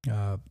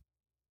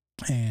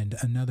 And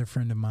another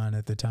friend of mine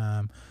at the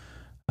time,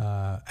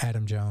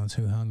 Adam Jones,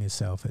 who hung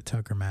himself at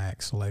Tucker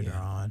Max later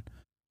on.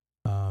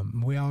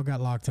 We all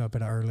got locked up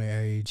at an early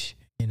age,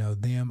 you know,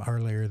 them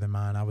earlier than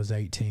mine. I was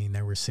 18.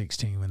 They were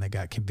 16 when they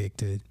got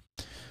convicted.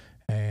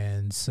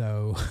 And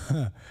so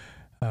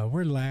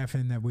we're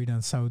laughing that we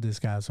done sold this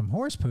guy some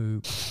horse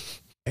poop.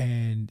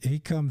 And he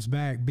comes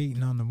back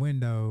beating on the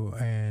window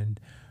and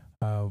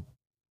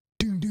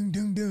doom, doom,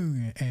 doom,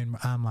 doom. And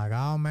I'm like,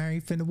 oh, man, he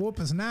finna whoop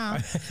us now.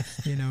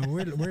 You know,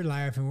 we're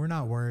laughing. We're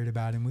not worried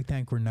about him. We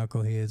think we're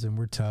knuckleheads and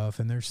we're tough.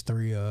 And there's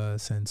 3 of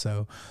us. And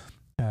so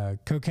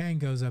Cocaine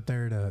goes up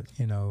there to,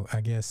 you know, I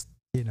guess,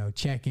 you know,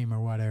 check him or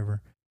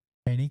whatever.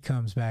 And he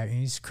comes back and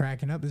he's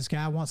cracking up. This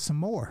guy wants some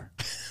more.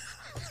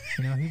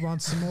 You know, he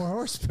wants some more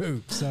horse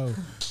poop. So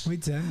we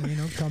tell him, you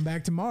know, come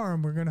back tomorrow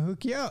and we're going to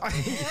hook you up.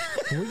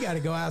 We got to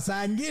go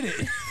outside and get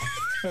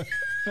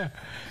it.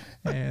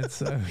 And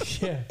so,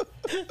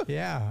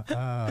 yeah,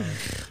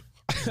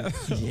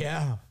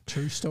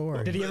 true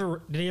story. Did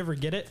he ever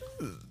get it?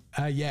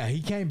 Yeah, he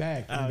came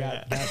back and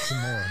got some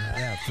more.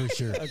 Yeah, for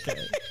sure.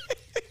 Okay.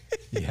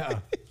 Yeah.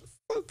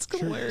 That's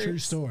hilarious. True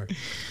story.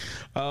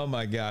 Oh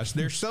my gosh.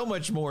 There's so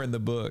much more in the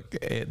book.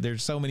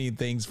 There's so many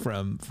things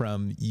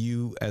from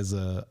you as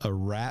a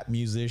rap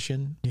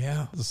musician.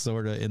 Yeah.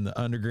 Sort of in the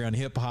underground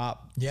hip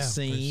hop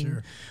scene. For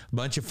sure. A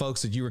bunch of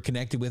folks that you were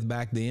connected with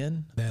back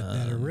then.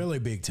 That are really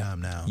big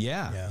time now.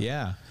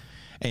 Yeah.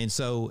 And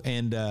so,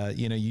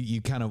 you know,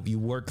 you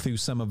work through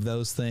some of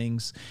those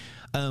things.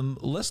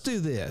 Let's do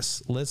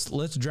this.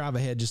 Let's drive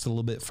ahead just a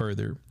little bit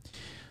further.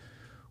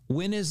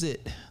 When is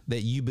it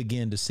that you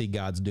begin to see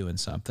God's doing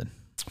something?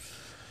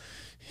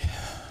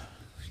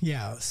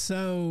 Yeah.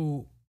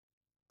 So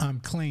I'm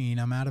clean.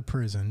 I'm out of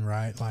prison,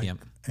 right?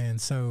 And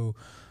so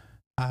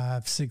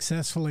I've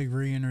successfully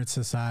re-entered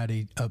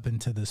society up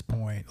until this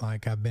point.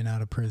 Like I've been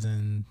out of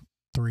prison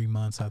 3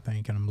 months, I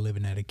think, and I'm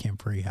living at a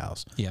Kemp-Free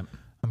house. Yep.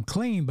 I'm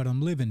clean, but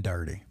I'm living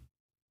dirty.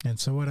 And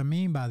so what I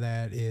mean by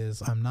that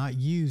is I'm not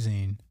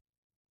using,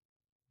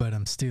 but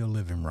I'm still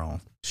living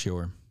wrong.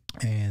 Sure.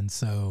 And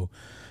so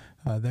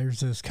there's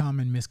this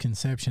common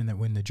misconception that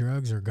when the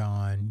drugs are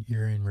gone,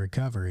 you're in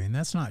recovery. And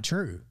that's not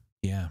true.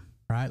 Yeah.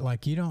 Right?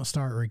 Like you don't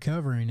start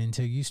recovering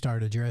until you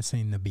start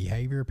addressing the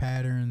behavior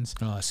patterns.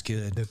 Oh, that's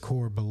good. The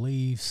core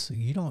beliefs.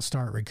 You don't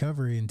start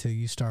recovery until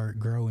you start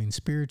growing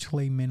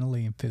spiritually,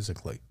 mentally, and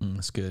physically.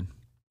 That's good.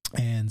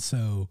 And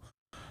so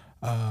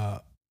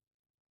I'm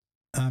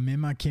in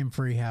my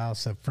Kim-free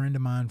house. A friend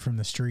of mine from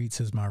the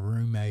streets is my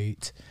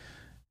roommate,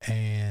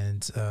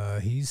 and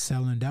he's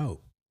selling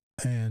dope.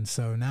 And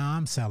so now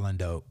I'm selling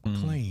dope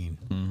clean.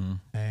 Mm-hmm.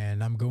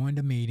 And I'm going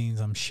to meetings.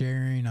 I'm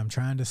sharing. I'm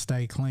trying to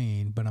stay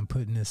clean, but I'm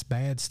putting this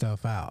bad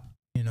stuff out.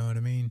 You know what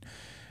I mean?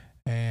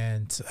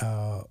 And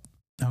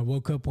I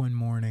woke up one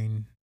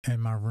morning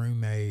and my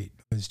roommate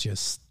was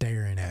just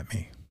staring at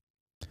me.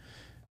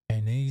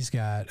 And he's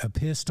got a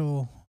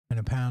pistol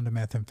and a pound of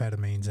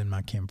methamphetamines in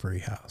my Kim-free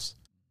house.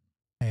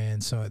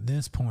 And so at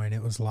this point,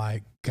 it was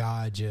like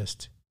God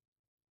just...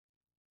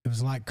 It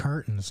was like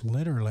curtains,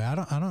 literally. I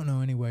don't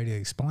know any way to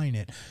explain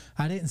it.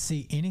 I didn't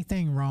see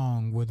anything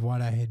wrong with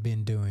what I had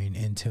been doing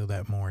until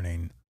that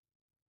morning.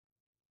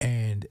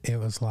 And it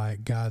was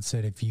like God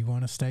said, if you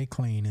want to stay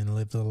clean and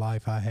live the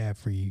life I have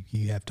for you,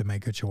 you have to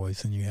make a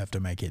choice, and you have to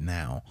make it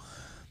now.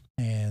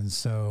 And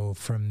so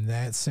from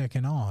that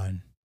second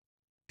on,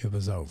 it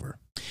was over.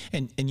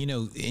 And you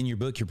know, in your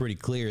book, you're pretty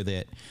clear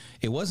that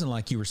it wasn't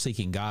like you were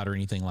seeking God or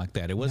anything like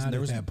that. It wasn't.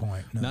 Not at that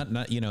point. No.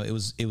 Not. You know, it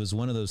was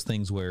one of those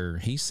things where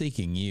He's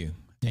seeking you.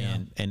 Yeah.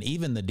 And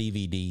even the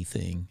DVD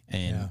thing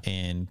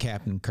and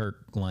Captain Kirk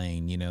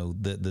Lane, you know,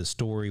 the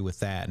story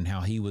with that and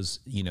how he was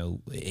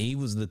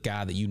the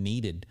guy that you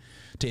needed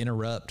to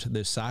interrupt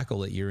this cycle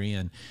that you're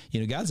in.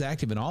 You know, God's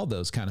active in all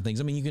those kind of things.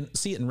 I mean, you can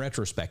see it in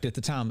retrospect. At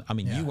the time, I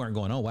mean, you weren't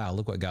going, oh, wow,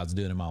 look what God's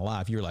doing in my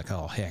life. You're like,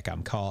 oh, heck,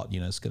 I'm caught. You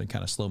know, it's going to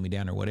kind of slow me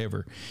down or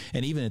whatever.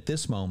 And even at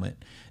this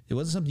moment, it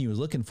wasn't something you were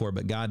looking for,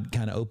 but God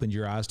kind of opened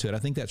your eyes to it. I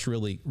think that's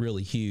really,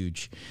 really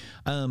huge.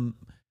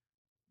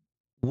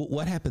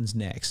 What happens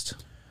next?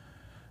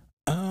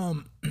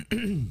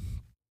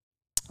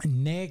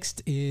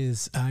 Next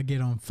is I get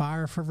on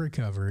fire for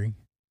recovery.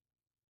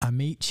 I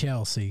meet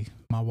Chelsea,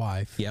 my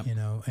wife, you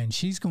know, and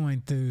she's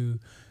going through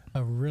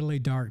a really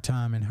dark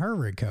time in her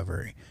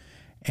recovery.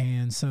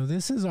 And so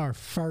this is our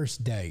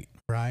first date,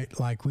 right?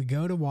 Like we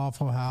go to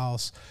Waffle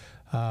House.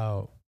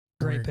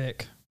 Great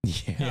pick.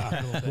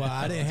 Yeah. Well,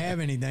 I didn't have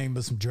anything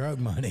but some drug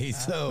money.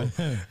 So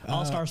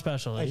All-Star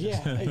Special.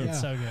 Yeah. It's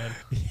so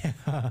good.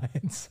 Yeah.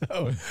 And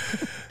so,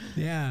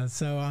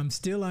 so I'm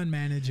still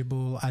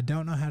unmanageable. I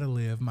don't know how to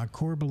live. My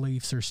core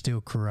beliefs are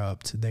still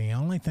corrupt. The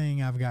only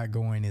thing I've got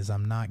going is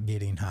I'm not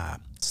getting high.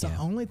 It's the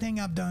only thing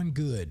I've done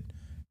good.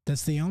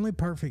 That's the only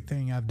perfect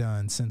thing I've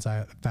done since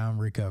I found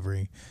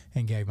recovery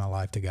and gave my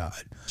life to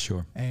God.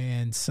 Sure.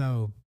 And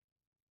so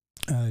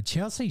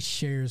Chelsea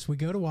shares, we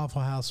go to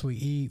Waffle House, we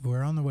eat,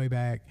 we're on the way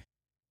back,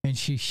 and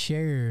she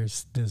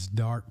shares this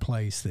dark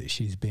place that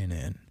she's been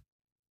in.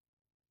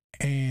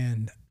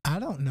 And I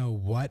don't know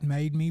what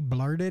made me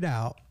blurt it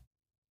out.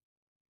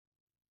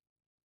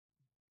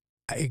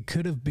 It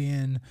could have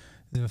been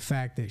the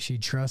fact that she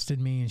trusted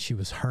me and she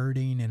was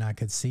hurting, and I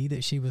could see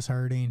that she was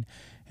hurting.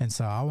 And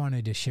so I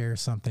wanted to share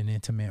something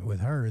intimate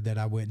with her that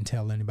I wouldn't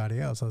tell anybody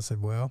else. I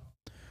said, well,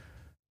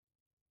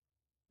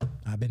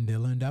 I've been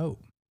dealing dope.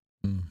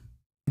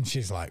 And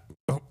she's like,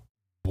 oh,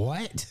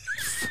 what?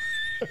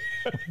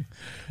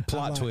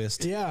 Plot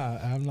twist. Yeah.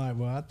 I'm like,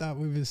 well, I thought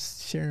we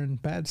was sharing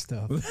bad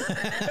stuff.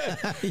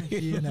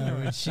 You know,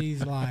 and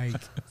she's like,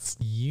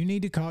 you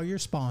need to call your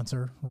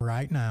sponsor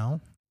right now.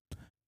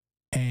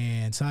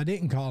 And so I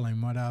didn't call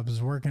him. What I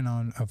was working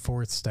on a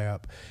fourth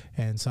step.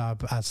 And so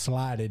I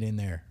slide it in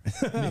there.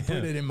 I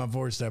put it in my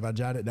fourth step. I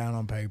jot it down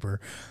on paper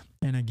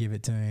and I give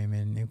it to him.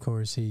 And of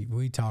course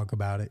we talk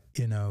about it,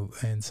 you know,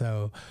 and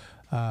so,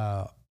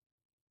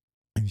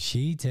 and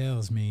she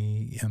tells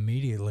me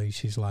immediately,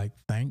 she's like,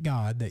 thank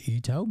God that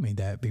you told me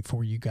that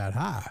before you got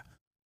high.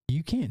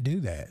 You can't do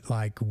that.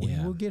 Like, we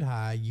will get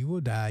high, you will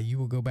die, you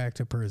will go back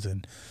to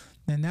prison.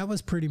 And that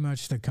was pretty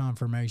much the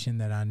confirmation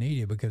that I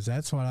needed, because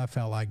that's what I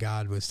felt like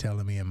God was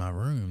telling me in my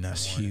room.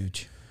 That's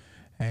huge.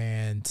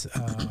 And,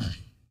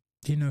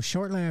 you know,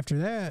 shortly after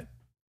that,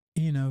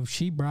 you know,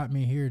 she brought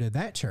me here to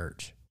that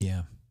church.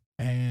 Yeah.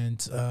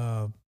 And,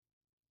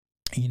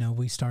 you know,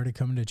 we started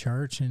coming to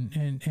church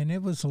and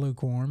it was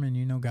lukewarm, and,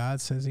 you know,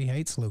 God says he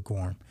hates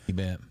lukewarm. You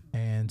bet.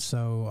 And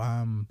so,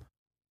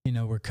 you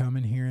know, we're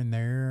coming here and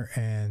there,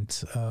 and,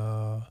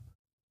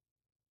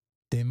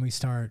 then we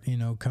start, you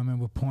know, coming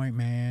with Point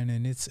Man,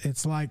 and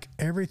it's like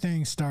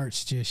everything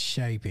starts just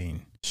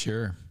shaping.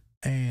 Sure.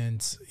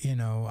 And, you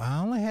know, I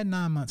only had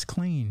 9 months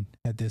clean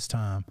at this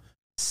time.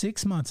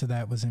 6 months of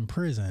that was in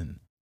prison.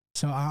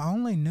 So I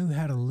only knew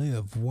how to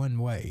live one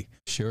way.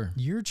 Sure.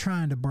 You're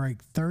trying to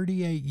break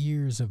 38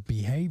 years of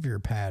behavior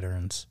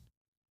patterns,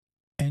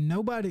 and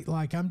nobody,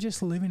 like, I'm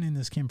just living in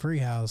this Kim-free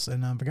house,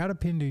 and I've got a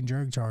pending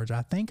drug charge.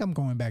 I think I'm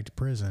going back to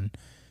prison.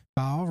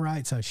 By all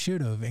rights, I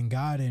should have, and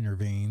God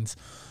intervenes.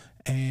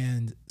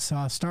 And so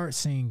I start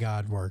seeing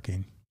God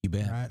working. You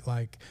bet. Right?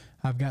 Like,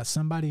 I've got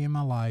somebody in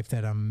my life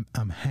that I'm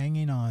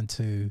hanging on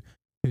to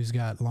who's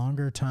got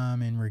longer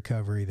time in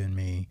recovery than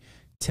me,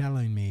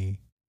 telling me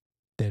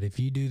that if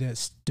you do that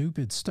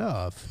stupid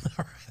stuff,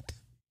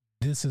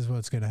 this is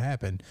what's going to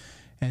happen.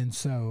 And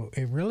so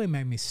it really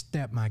made me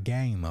step my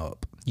game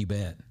up. You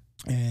bet.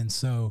 And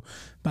so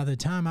by the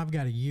time I've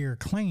got a year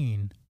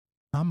clean,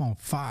 I'm on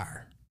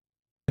fire.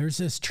 There's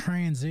this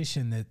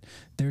transition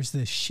there's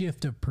this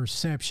shift of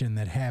perception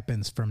that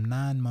happens from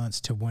 9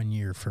 months to 1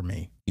 year for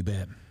me. You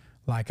bet.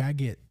 Like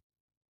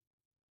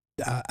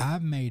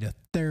I've made a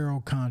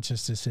thorough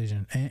conscious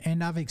decision,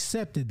 and I've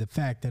accepted the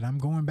fact that I'm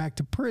going back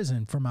to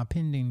prison for my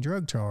pending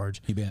drug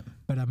charge. You bet.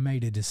 But I've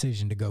made a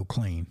decision to go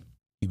clean.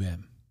 You bet.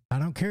 I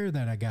don't care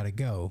that I got to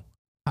go.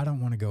 I don't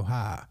want to go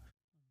high.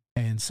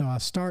 And so I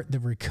start the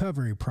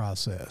recovery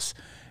process,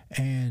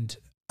 and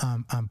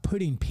I'm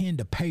putting pen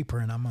to paper,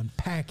 and I'm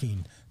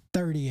unpacking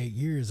 38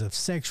 years of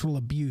sexual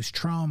abuse,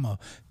 trauma,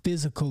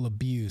 physical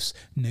abuse,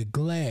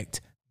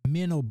 neglect,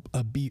 mental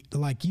abuse,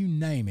 like you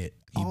name it.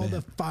 All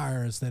the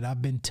fires that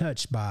I've been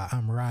touched by,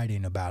 I'm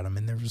writing about them.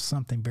 And there was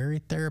something very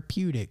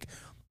therapeutic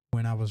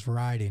when I was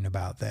writing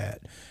about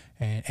that.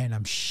 And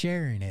I'm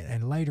sharing it.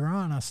 And later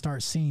on, I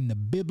start seeing the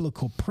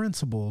biblical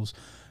principles.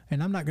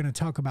 And I'm not going to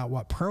talk about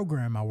what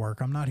program I work.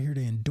 I'm not here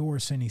to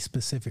endorse any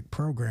specific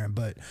program,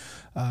 but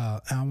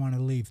I want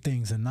to leave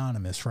things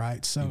anonymous,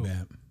 right? So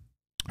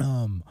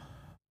I'm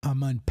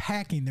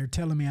unpacking. They're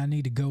telling me I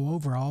need to go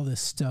over all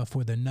this stuff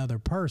with another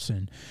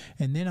person.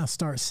 And then I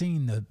start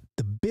seeing the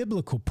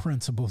biblical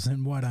principles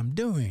in what I'm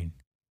doing.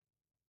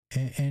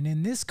 And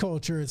in this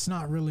culture, it's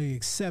not really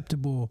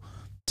acceptable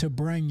to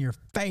bring your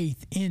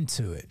faith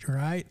into it,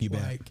 right? You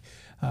bet. Like,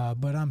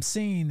 but I'm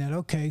seeing that,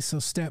 okay, so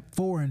step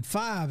 4 and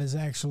 5 is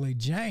actually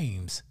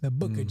James, the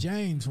book of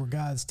James, where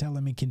God's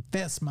telling me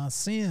confess my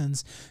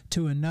sins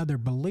to another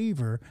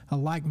believer, a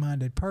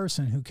like-minded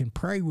person who can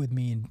pray with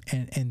me,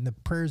 and the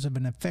prayers of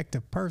an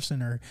effective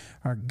person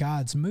are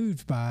God's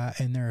moved by,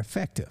 and they're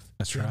effective.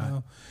 That's right.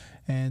 Know?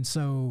 And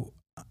so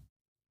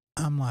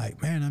I'm like,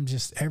 man,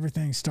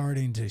 everything's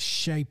starting to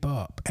shape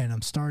up, and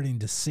I'm starting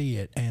to see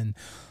it. And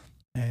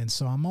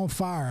so I'm on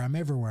fire. I'm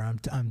everywhere.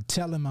 I'm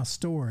telling my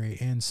story.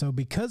 And so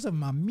because of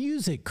my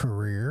music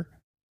career,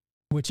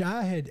 which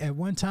I had at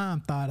one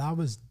time thought I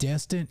was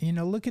destined,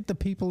 look at the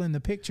people in the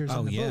pictures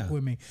in the book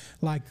with me.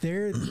 Like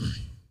they're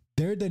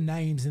the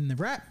names in the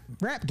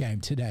rap game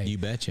today. You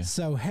betcha.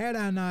 So had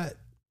I not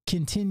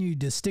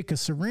continued to stick a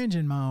syringe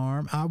in my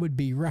arm, I would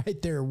be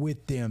right there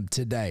with them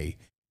today.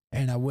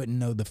 And I wouldn't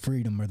know the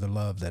freedom or the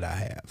love that I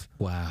have.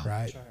 Wow.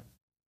 Right.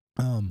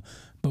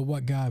 But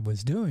what God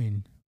was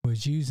doing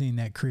was using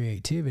that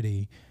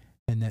creativity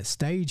and that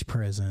stage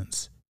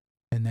presence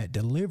and that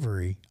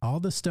delivery, all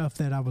the stuff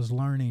that I was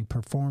learning,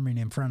 performing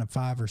in front of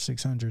 500 or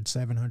 600,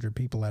 700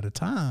 people at a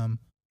time.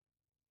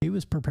 He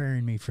was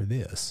preparing me for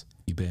this.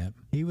 You bet.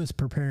 He was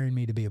preparing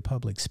me to be a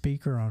public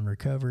speaker on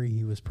recovery.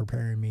 He was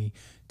preparing me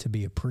to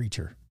be a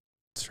preacher.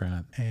 That's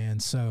right.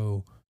 And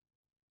so,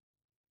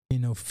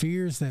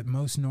 fears that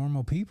most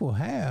normal people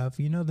have,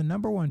 the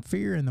number one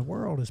fear in the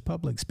world is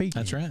public speaking.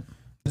 That's right.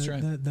 That's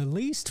right. The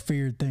least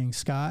feared thing,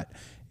 Scott,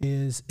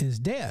 is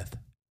death.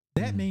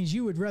 That means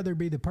you would rather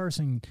be the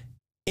person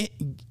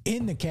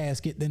in the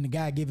casket than the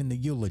guy giving the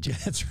eulogy.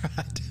 That's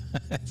right.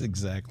 That's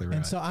exactly right.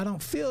 And so I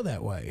don't feel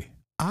that way.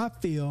 I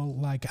feel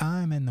like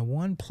I'm in the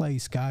one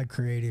place God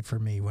created for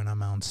me when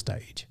I'm on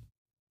stage.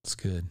 It's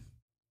good.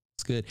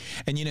 It's good.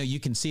 And, you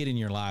can see it in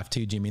your life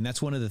too, Jimmy. And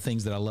that's one of the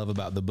things that I love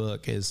about the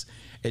book is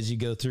as you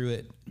go through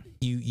it,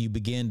 you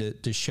begin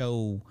to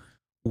show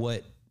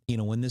what,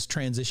 when this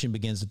transition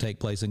begins to take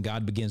place and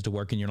God begins to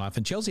work in your life.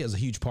 And Chelsea has a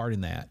huge part in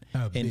that.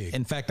 Oh, and big.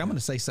 in fact, I want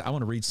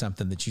to read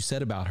something that you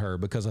said about her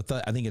because I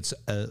think it's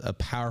a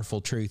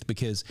powerful truth,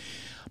 because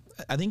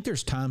I think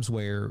there's times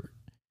where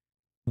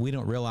we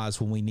don't realize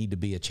when we need to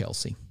be a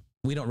Chelsea.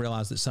 We don't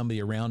realize that somebody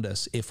around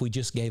us, if we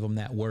just gave them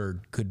that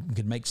word,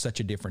 could make such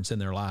a difference in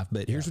their life.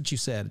 But here's what you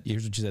said.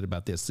 Here's what you said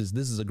about this.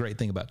 This is a great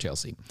thing about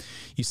Chelsea.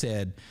 You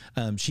said,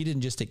 she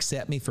didn't just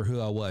accept me for who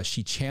I was.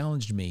 She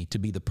challenged me to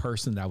be the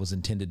person that I was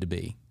intended to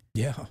be.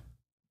 Yeah.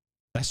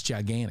 That's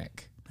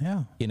gigantic.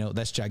 Yeah.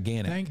 That's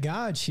gigantic. Thank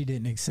God she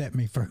didn't accept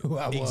me for who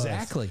I was.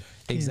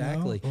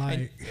 Exactly.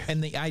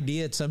 And the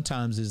idea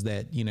sometimes is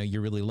that,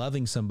 you're really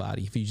loving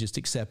somebody if you just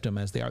accept them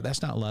as they are.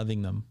 That's not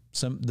loving them.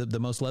 The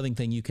most loving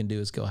thing you can do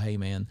is go, hey,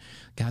 man,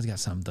 God's got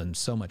something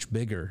so much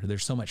bigger.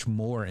 There's so much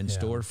more in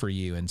store for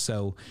you. And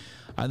so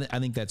I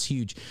think that's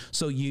huge.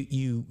 So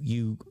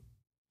you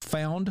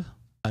found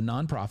a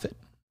nonprofit.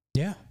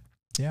 Yeah.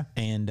 Yeah.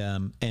 And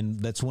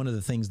that's one of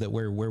the things that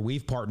where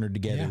we've partnered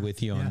together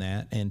with you on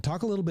that. And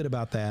talk a little bit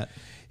about that.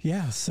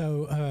 Yeah.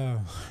 So,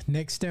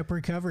 Next Step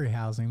Recovery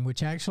Housing,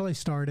 which actually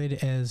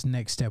started as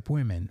Next Step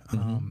Women.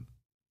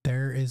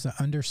 There is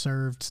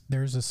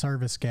there's a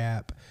service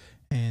gap,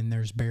 and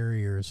there's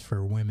barriers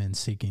for women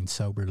seeking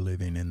sober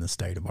living in the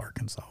state of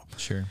Arkansas.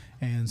 Sure.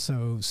 And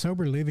so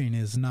sober living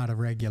is not a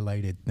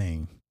regulated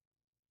thing,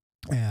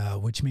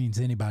 which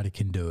means anybody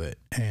can do it.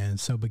 And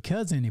so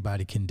because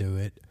anybody can do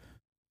it,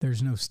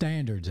 there's no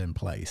standards in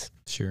place.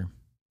 Sure.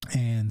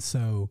 And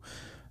so,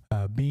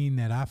 being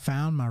that I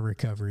found my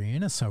recovery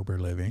in a sober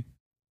living,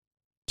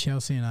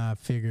 Chelsea and I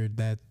figured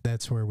that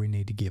that's where we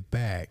need to give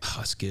back. Oh,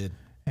 that's good.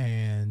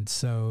 And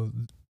so,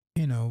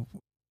 you know,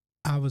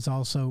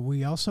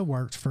 we also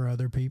worked for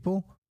other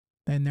people,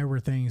 and there were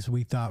things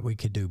we thought we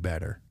could do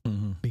better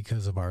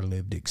because of our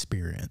lived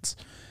experience.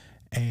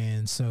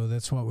 And so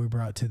that's what we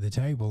brought to the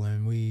table,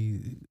 and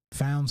we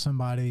found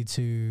somebody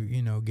to,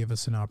 you know, give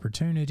us an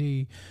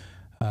opportunity.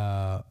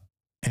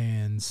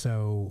 And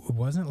so it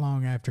wasn't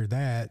long after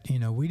that, you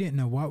know, we didn't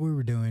know what we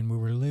were doing. We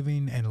were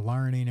living and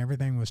learning.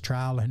 Everything was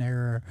trial and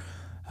error.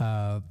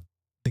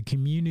 The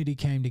community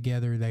came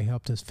together. They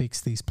helped us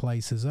fix these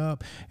places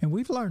up. And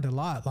we've learned a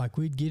lot. Like,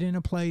 we'd get in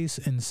a place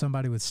and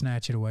somebody would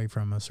snatch it away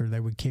from us, or they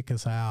would kick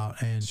us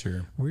out. And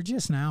we're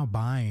just now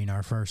buying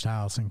our first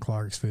house in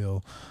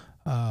Clarksville.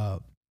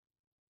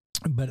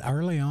 But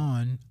early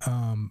on,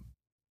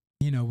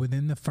 you know,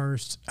 within the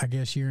first, I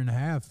guess, year and a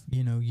half,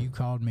 you know, you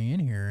called me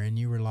in here and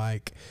you were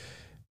like,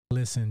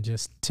 listen,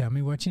 just tell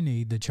me what you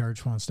need. The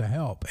church wants to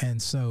help.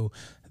 And so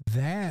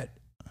that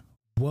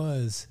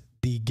was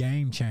the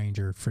game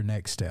changer for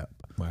Next Step.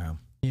 Wow.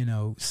 You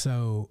know,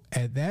 so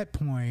at that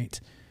point,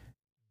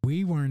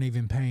 we weren't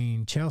even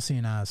paying Chelsea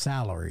and I a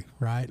salary,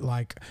 right?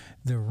 Like,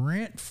 the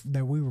rent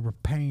that we were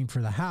paying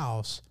for the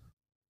house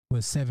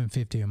was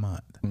 $750 a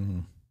month. Mm-hmm.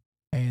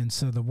 And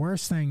so the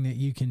worst thing that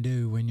you can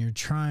do when you're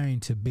trying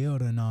to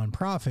build a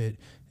nonprofit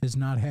is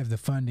not have the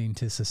funding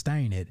to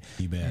sustain it.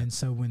 You bet. And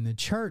so when the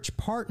church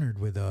partnered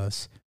with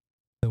us,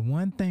 the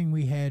one thing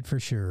we had for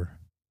sure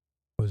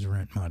was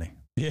rent money.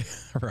 Yeah,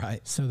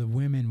 right. So the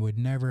women would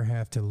never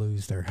have to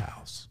lose their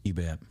house. You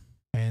bet.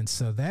 And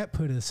so that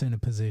put us in a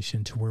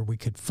position to where we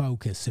could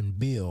focus and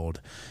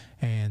build.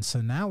 And so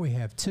now we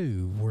have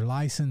two. We're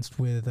licensed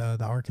with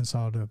the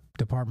Arkansas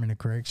Department of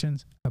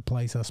Corrections, a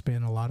place I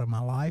spent a lot of my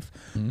life.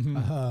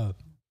 Mm-hmm.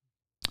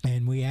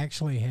 And we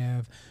actually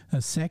have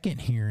a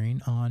second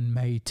hearing on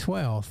May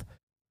 12th,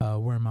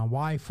 where my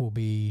wife will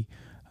be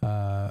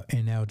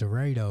in El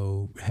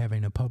Dorado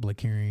having a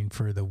public hearing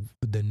for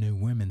the new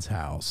women's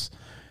house.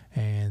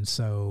 And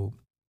so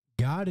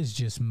God has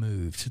just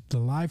moved. The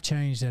life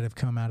change that have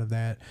come out of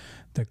that.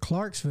 The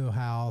Clarksville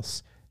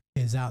house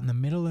is out in the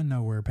middle of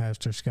nowhere,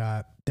 Pastor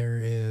Scott. There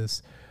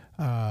is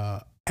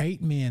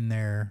 8 men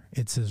there.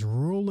 It's as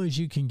rural as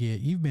you can get.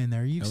 You've been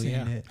there. You've seen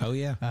it. Oh,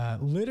 yeah.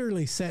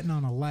 Literally sitting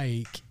on a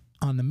lake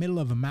on the middle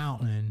of a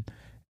mountain,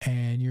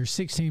 and you're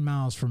 16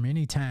 miles from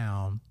any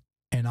town,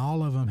 and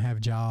all of them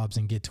have jobs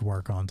and get to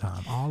work on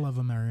time. All of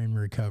them are in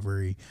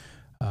recovery,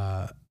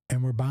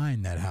 and we're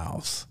buying that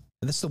house.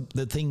 And that's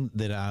the thing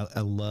that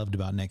I loved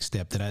about Next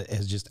Step, that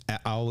I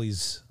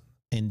always,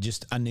 and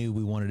just, I knew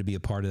we wanted to be a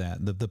part of that.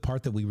 The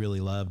part that we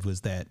really loved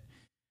was that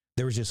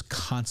there was just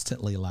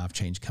constantly life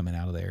change coming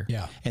out of there.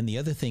 Yeah. And the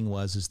other thing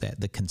is that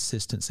the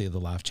consistency of the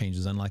life change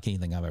is unlike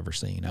anything I've ever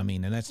seen. I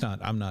mean, and that's not,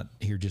 I'm not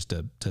here just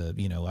to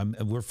you know,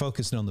 we're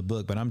focusing on the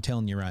book, but I'm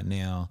telling you right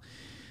now,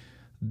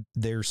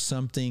 there's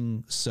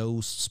something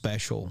so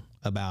special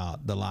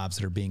about the lives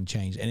that are being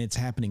changed, and it's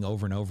happening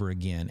over and over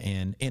again.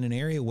 And in an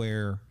area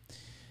where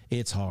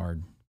it's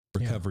hard.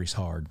 Recovery's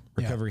hard.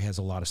 Recovery has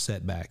a lot of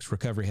setbacks.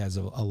 Recovery has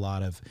a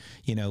lot of,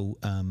 you know,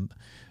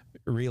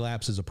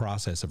 relapse is a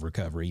process of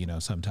recovery, you know,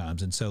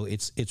 sometimes. And so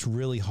it's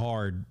really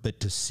hard,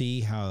 but to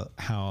see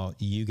how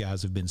you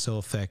guys have been so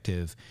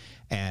effective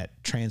at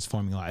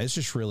transforming lives, it's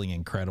just really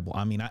incredible.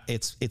 I mean,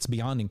 it's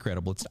beyond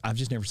incredible. I've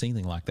just never seen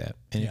anything like that.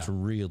 And it's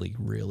really,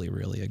 really,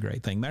 really a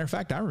great thing. Matter of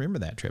fact, I remember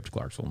that trip to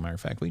Clarksville. Matter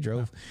of fact, we did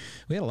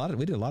a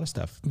lot of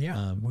stuff.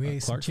 Yeah. We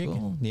ate some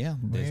chicken. Yeah.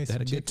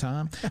 Had a good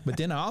time. But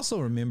then I also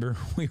remember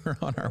we were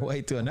on our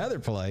way to another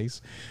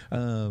place,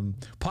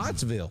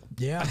 Pottsville.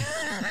 Yeah.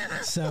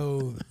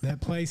 So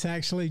that place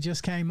actually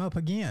just came up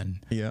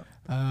again. Yeah.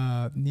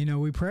 You know,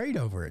 we prayed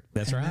over it.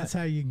 That's right. That's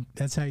how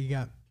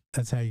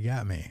you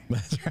got me.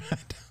 That's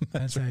right.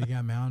 That's how you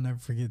got me. I'll never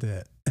forget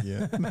that.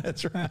 Yeah,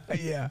 that's right.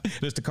 Yeah.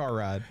 Just a car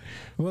ride.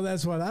 Well,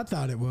 that's what I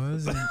thought it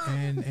was.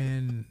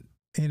 And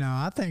you know,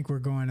 I think we're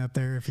going up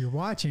there. If you're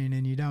watching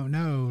and you don't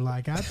know,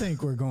 like, I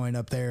think we're going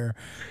up there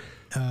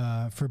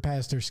for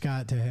Pastor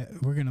Scott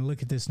we're going to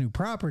look at this new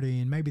property,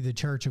 and maybe the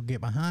church will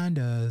get behind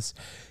us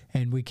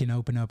and we can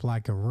open up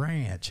like a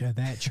ranch,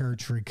 that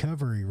church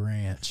recovery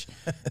ranch.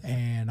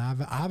 And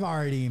I've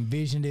already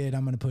envisioned it.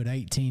 I'm going to put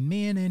 18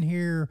 men in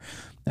here.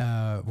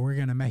 We're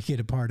going to make it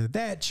a part of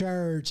that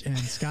church. And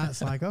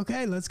Scott's like,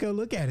 okay, let's go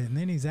look at it. And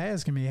then he's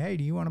asking me, hey,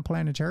 do you want to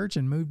plant a church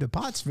and move to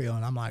Pottsville?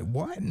 And I'm like,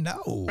 what?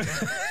 No.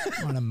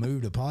 I want to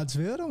move to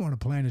Pottsville. I don't want to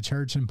plant a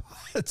church in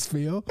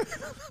Pottsville.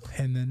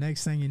 And the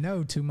next thing you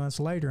know, 2 months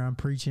later, I'm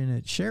preaching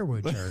at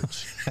Sherwood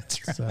Church.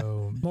 That's right.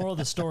 So Moral of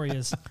the story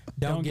is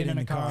don't get in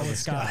a car with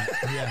Scott.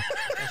 Yeah,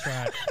 That's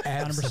right.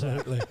 100%.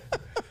 absolutely.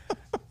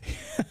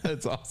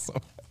 That's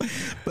awesome.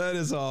 That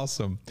is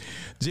awesome.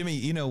 Jimmy,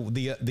 you know,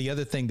 the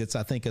other thing that's,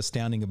 I think,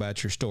 astounding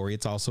about your story,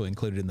 it's also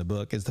included in the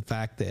book, is the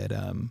fact that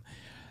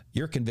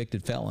you're a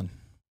convicted felon.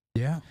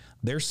 Yeah.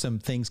 There's some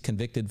things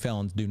convicted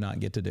felons do not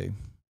get to do.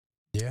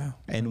 Yeah.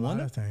 And one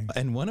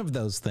of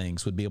those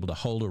things would be able to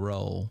hold a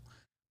role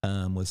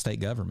with state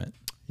government.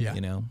 Yeah.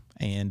 You know,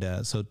 and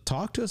so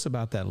talk to us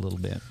about that a little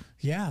bit.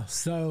 Yeah,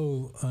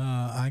 so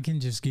I can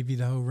just give you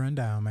the whole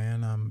rundown,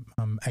 man.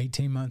 I'm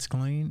 18 months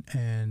clean,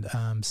 and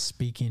I'm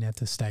speaking at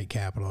the state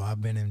capitol.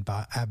 I've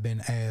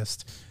been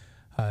asked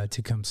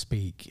to come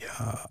speak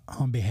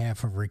on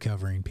behalf of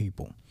recovering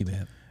people. You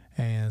bet.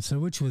 And so,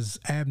 which was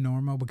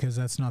abnormal because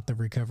that's not the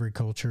recovery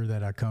culture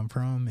that I come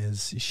from,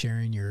 is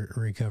sharing your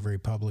recovery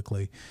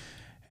publicly.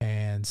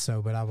 And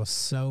so, but I was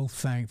so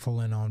thankful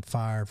and on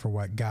fire for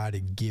what God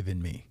had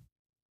given me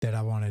that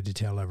I wanted to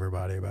tell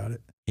everybody about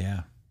it.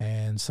 Yeah.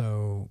 And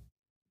so,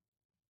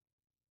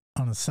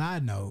 on a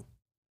side note,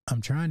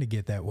 I'm trying to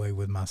get that way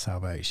with my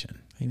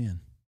salvation. Amen.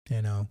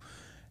 You know?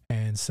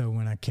 And so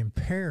when I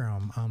compare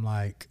them, I'm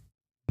like,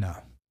 no,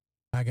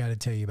 I got to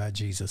tell you about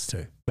Jesus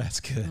too. That's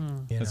good.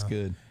 That's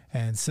good.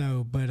 And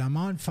so, but I'm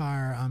on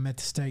fire. I'm at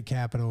the state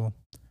capitol,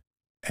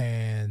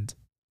 and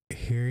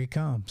here he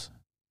comes.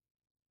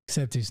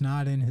 Except he's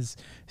not in his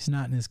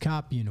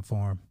cop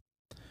uniform.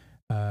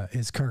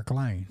 It's Kirk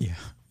Lane. Yeah.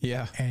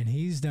 Yeah. And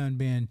he's done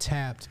been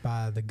tapped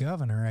by the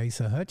governor,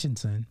 Asa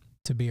Hutchinson,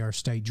 to be our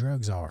state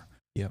drug czar.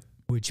 Yep.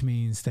 Which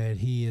means that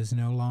he is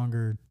no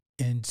longer.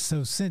 And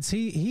so since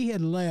he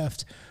had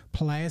left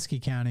Pulaski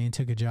County and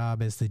took a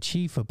job as the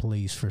chief of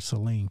police for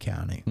Saline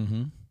County.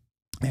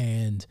 Mm-hmm.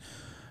 And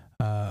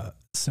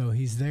so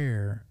he's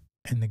there,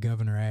 and the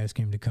governor asked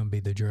him to come be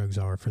the drug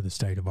czar for the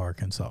state of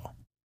Arkansas.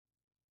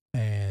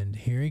 And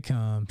here he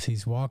comes.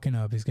 He's walking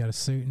up. He's got a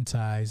suit and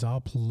tie. He's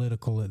all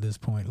political at this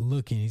point.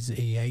 Looking,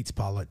 he hates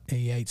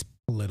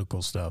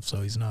political stuff.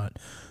 So he's not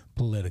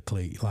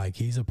politically, like,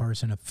 he's a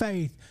person of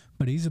faith,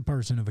 but he's a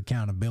person of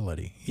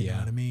accountability. You know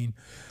what I mean?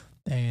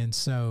 And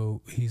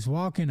so he's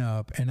walking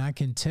up, and I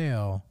can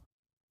tell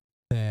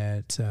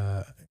that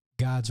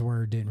God's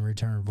word didn't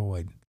return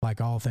void. Like,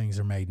 all things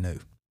are made new.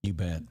 You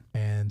bet.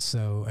 And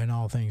so, and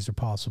all things are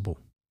possible.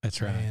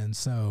 That's right. And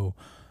so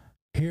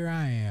here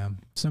I am,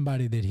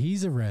 somebody that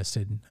he's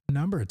arrested a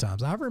number of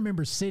times. I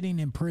remember sitting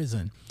in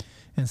prison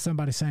and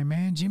somebody saying,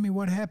 "Man, Jimmy,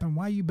 what happened?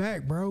 Why you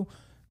back, bro?"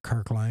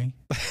 Kirk Lane.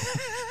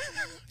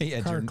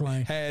 Kirk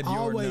Lane. Had your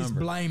always number.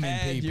 blaming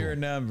had people. Your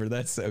number.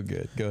 That's so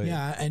good. Go ahead.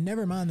 Yeah, and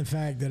never mind the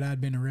fact that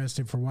I'd been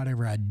arrested for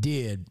whatever I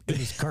did. It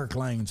was Kirk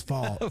Lane's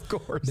fault. Of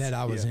course. That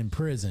I was in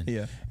prison.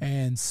 Yeah.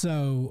 And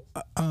so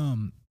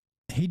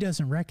he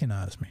doesn't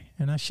recognize me,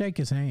 and I shake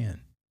his hand.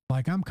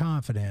 Like, I'm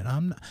confident.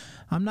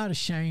 I'm not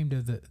ashamed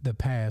of the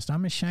past.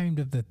 I'm ashamed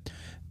of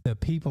the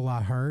people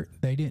I hurt.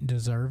 They didn't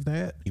deserve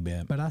that. You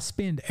bet. But I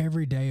spend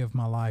every day of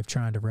my life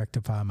trying to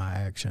rectify my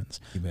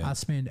actions. You bet. I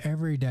spend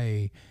every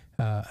day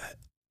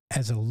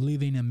as a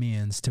living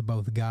amends to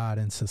both God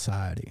and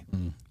society.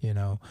 You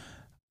know,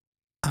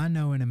 I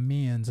know an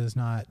amends is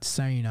not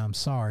saying I'm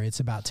sorry. It's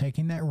about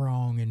taking that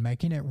wrong and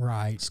making it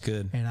right. It's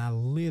good. And I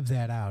live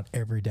that out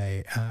every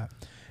day.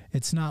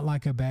 It's not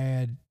like a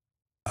bad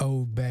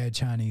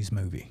Chinese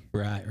movie.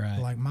 Right.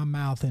 Like, my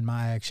mouth and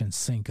my actions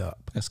sync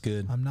up. That's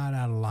good. I'm not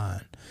out of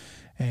line.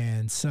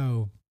 And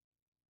so,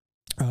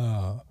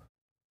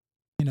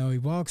 you know, he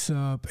walks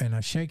up, and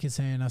I shake his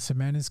hand. I said,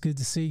 "Man, it's good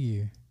to see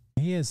you."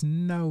 He has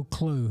no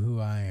clue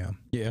who I am.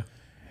 Yeah.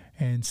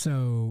 And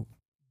so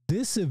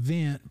this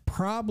event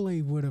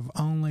probably would have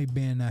only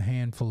been a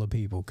handful of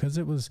people, because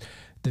it was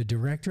the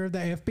director of the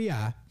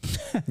FBI.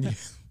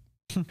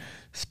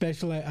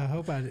 Special, I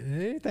hope did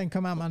anything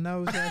come out my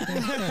nose right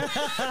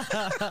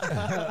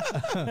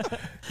there?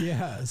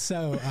 Yeah,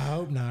 so I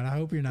hope not. I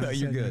hope you're not. No,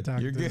 you're good.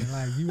 You're good.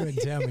 Like, you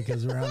wouldn't tell me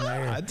because we're on the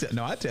air.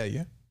 I tell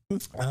you.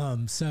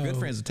 So Good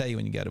friends will tell you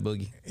when you got a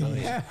boogie.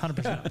 Yeah,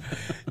 100%.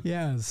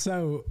 Yeah,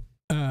 so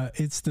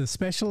it's the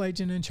special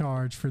agent in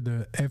charge for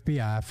the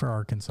FBI for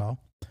Arkansas.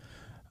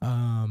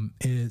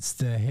 It's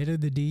the head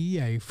of the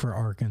DEA for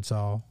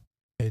Arkansas.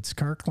 It's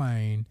Kirk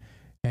Lane.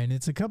 And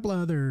it's a couple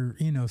other,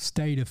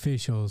 state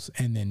officials,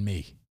 and then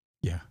me.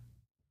 Yeah.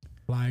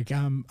 Like,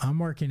 I'm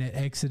working at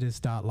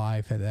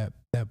Exodus.life at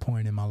that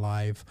point in my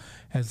life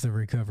as the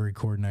recovery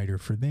coordinator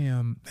for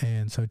them.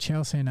 And so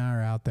Chelsea and I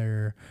are out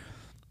there.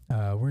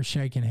 We're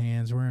shaking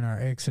hands. We're in our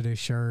Exodus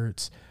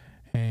shirts.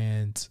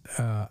 And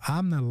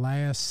I'm the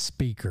last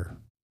speaker.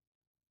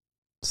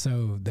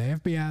 So the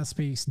FBI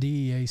speaks,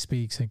 DEA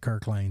speaks, and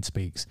Kirk Lane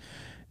speaks.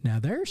 Now,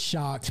 they're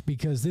shocked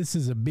because this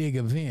is a big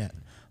event.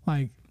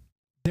 Like,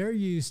 they're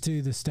used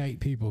to the state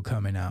people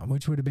coming out,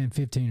 which would have been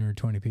 15 or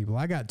 20 people.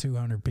 I got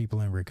 200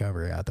 people in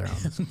recovery out there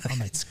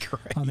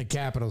on the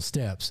Capitol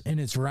steps, and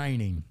it's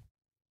raining.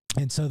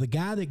 And so the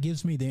guy that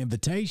gives me the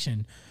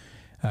invitation,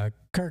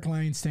 Kirk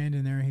Lane,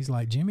 standing there, he's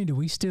like, "Jimmy, do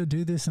we still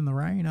do this in the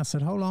rain?" I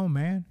said, "Hold on,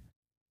 man.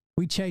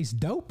 We chase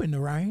dope in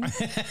the rain.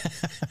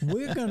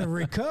 We're going to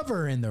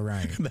recover in the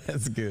rain."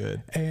 That's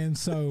good. And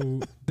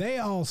so they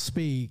all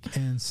speak.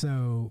 And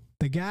so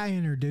the guy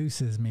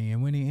introduces me.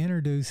 And when he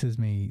introduces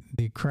me,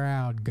 the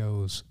crowd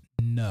goes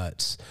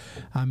nuts.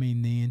 I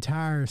mean, the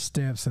entire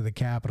steps of the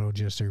Capitol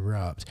just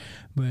erupt.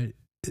 But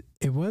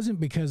it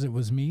wasn't because it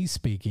was me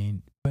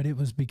speaking, but it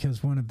was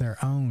because one of their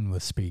own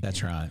was speaking.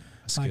 That's right.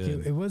 That's like,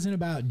 it wasn't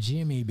about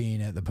Jimmy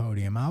being at the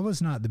podium. I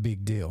was not the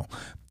big deal.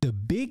 The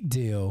big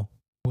deal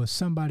was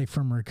somebody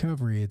from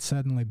recovery had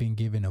suddenly been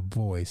given a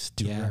voice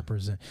to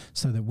represent,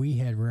 so that we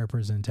had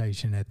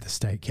representation at the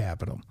state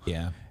capitol.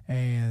 Yeah.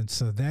 And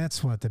so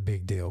that's what the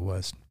big deal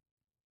was.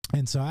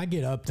 And so I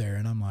get up there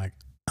and I'm like,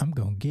 I'm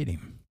going to get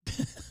him.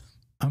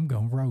 I'm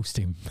going to roast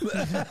him.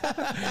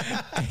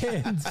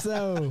 And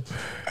so,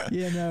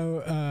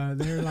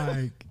 they're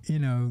like,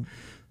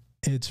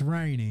 it's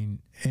raining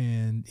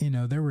and,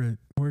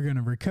 we're going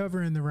to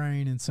recover in the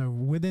rain. And so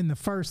within the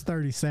first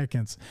 30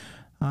 seconds,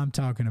 I'm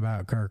talking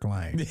about Kirk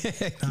Lane.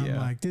 I'm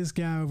like, this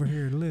guy over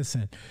here,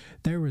 listen,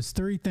 there was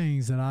 3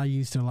 things that I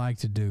used to like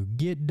to do: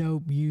 get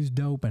dope, use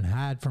dope, and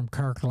hide from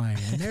Kirk Lane.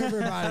 And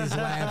everybody's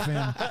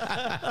laughing.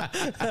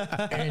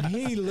 And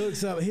he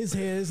looks up, his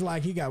head is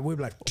like he got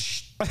whipped, like,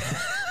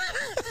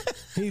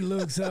 he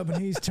looks up and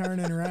he's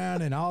turning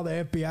around and all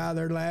the FBI,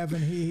 they're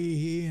laughing,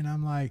 he. And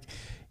I'm like,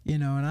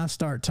 and I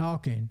start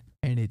talking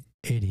and it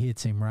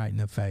hits him right in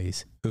the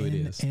face. Who it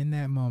is. In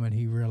that moment,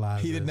 he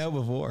realized He didn't know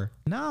before.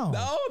 No,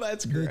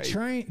 that's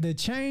great. The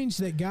change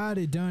that God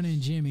had done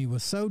in Jimmy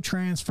was so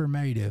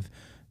transformative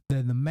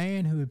that the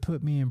man who had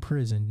put me in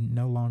prison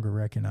no longer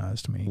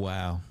recognized me.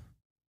 Wow.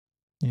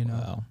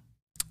 Wow.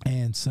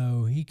 And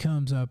so he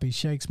comes up, he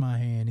shakes my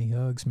hand, he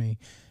hugs me.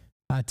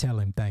 I tell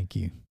him thank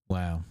you.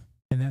 Wow.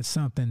 And that's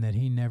something that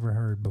he never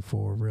heard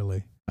before,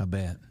 really. I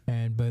bet.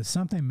 But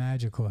something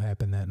magical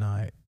happened that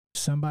night.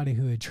 Somebody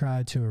who had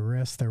tried to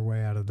arrest their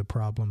way out of the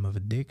problem of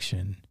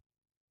addiction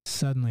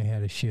suddenly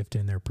had a shift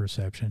in their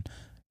perception.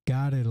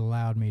 God had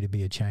allowed me to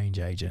be a change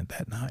agent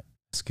that night.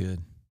 That's good.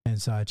 And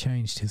so I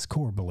changed his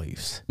core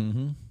beliefs.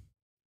 Mm-hmm.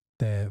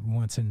 That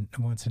once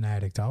an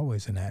addict,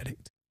 always an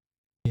addict.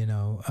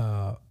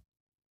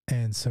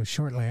 And so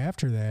shortly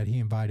after that, he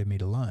invited me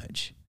to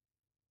lunch.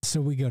 So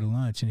we go to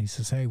lunch and he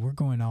says, hey, we're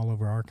going all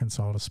over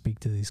Arkansas to speak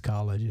to these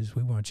colleges.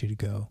 We want you to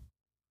go.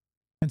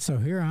 And so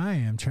here I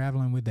am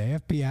traveling with the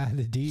FBI,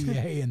 the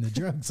DEA, and the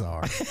drug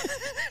czar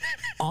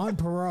on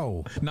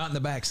parole. Not in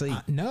the back seat.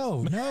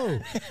 No.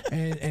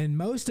 And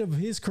most of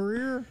his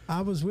career,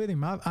 I was with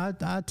him.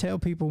 I tell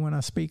people when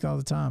I speak all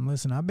the time,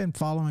 listen, I've been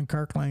following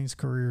Kirk Lane's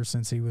career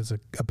since he was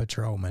a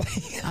patrolman.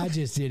 I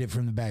just did it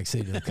from the back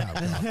seat of the cop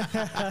car.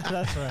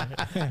 That's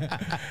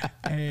right.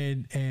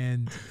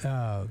 and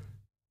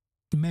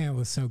man, it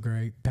was so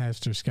great,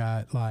 Pastor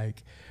Scott.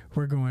 Like,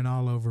 we're going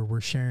all over.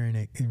 We're sharing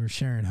it, and we're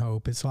sharing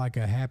hope. It's like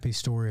a happy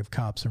story of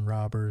cops and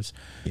robbers.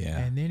 Yeah.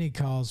 And then he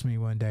calls me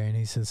one day, and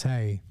he says,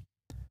 hey,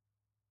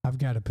 I've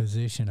got a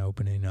position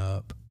opening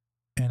up,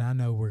 and I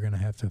know we're going to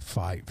have to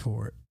fight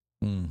for it.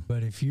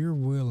 But if you're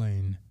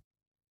willing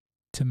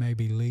to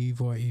maybe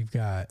leave what you've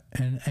got,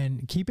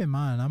 and keep in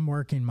mind, I'm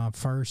working my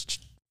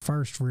first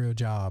real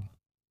job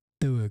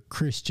through a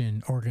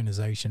Christian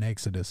organization,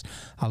 Exodus.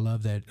 I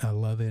love that. I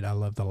love it. I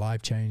love the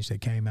life change that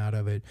came out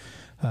of it.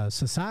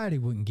 Society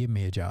wouldn't give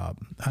me a job.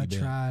 I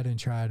tried and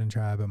tried and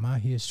tried, but my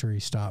history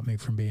stopped me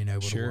from being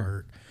able to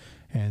work.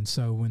 And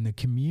so when the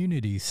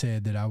community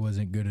said that I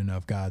wasn't good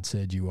enough, God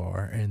said, you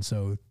are. And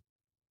so,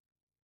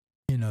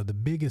 the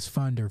biggest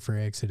funder for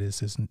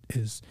Exodus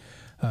is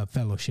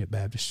Fellowship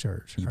Baptist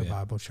Church, or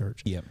Bible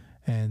Church. Yep.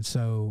 And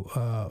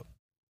so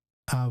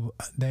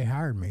they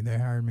hired me. They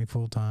hired me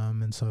full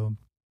time. And so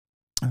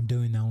I'm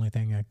doing the only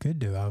thing I could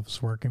do. I was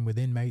working with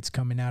inmates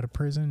coming out of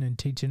prison and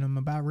teaching them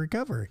about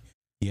recovery.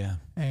 Yeah.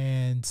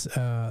 And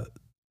so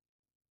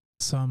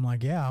I'm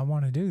like, yeah, I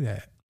want to do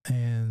that.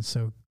 And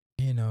so,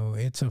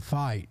 it's a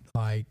fight.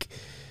 Like,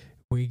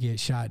 we get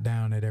shot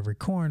down at every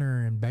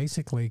corner, and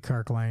basically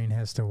Kirk Lane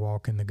has to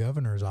walk in the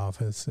governor's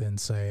office and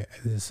say,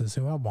 this is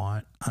who I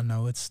want. I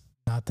know it's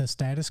not the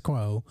status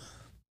quo,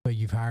 but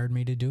you've hired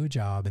me to do a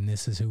job, and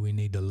this is who we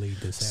need to lead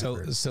this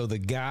effort. So the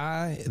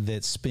guy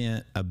that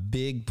spent a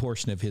big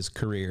portion of his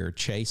career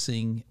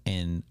chasing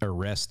and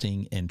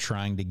arresting and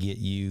trying to get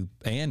you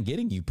and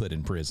getting you put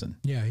in prison.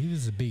 Yeah, he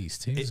was a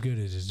beast. He was good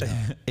at his job.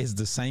 Is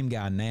the same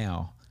guy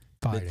now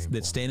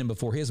that's standing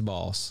before his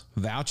boss,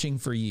 vouching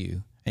for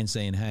you and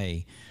saying,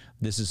 hey,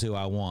 this is who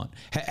I want.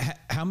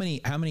 How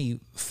many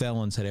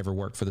felons had ever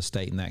worked for the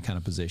state in that kind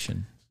of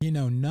position?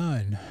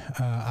 None.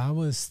 I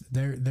was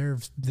there. There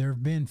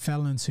have been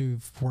felons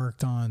who've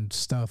worked on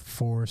stuff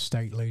for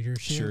state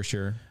leadership.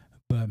 Sure.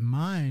 But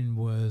mine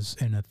was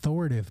an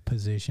authoritative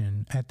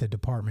position at the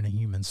Department of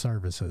Human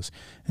Services,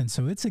 and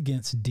so it's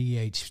against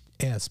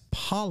DHS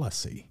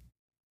policy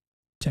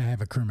to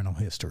have a criminal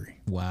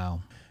history.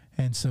 Wow.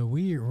 And so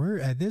we're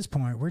at this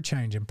point we're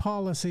changing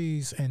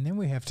policies, and then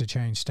we have to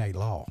change state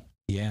law.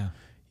 Yeah.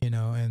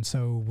 And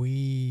so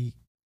we,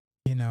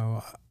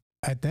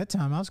 at that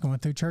time, I was going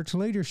through church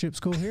leadership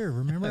school here.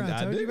 Remember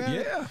I told you about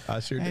it? Yeah, I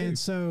sure do. And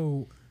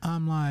so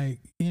I'm like,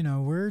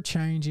 we're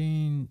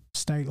changing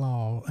state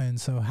law. And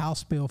so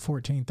House Bill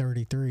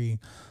 1433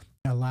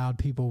 allowed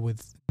people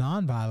with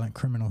nonviolent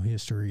criminal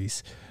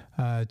histories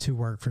to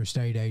work for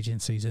state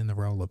agencies in the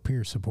role of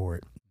peer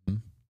support.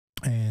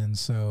 And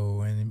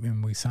so,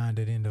 and we signed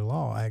it into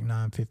law, Act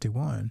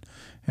 951.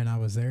 And I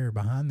was there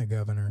behind the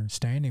governor,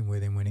 standing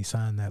with him when he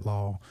signed that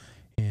law.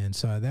 And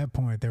so at that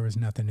point, there was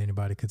nothing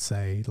anybody could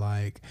say.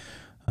 Like,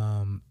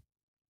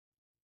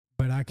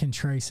 but I can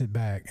trace it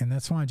back. And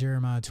that's why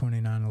Jeremiah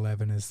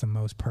 29:11 is the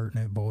most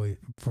pertinent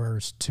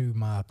verse to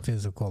my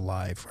physical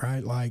life,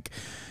 right? Like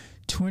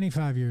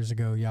 25 years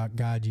ago,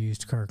 God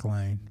used Kirk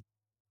Lane.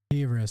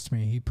 He arrests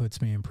me. He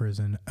puts me in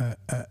prison.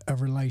 A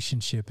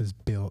relationship is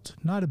built.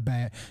 Not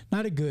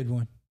a good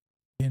one,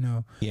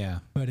 Yeah.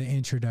 but an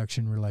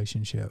introduction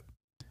relationship.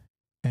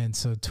 And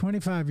so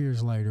 25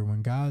 years later,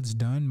 when God's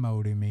done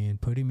molding me and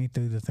putting me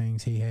through the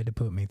things he had to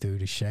put me through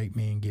to shape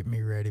me and get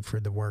me ready for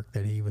the work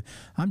that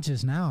I'm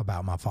just now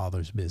about my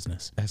Father's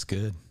business. That's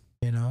good.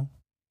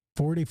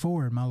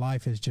 44 and my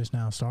life is just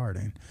now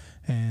starting.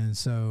 And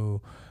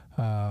so,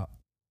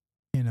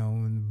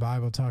 when the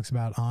Bible talks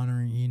about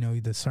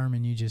honoring, the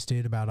sermon you just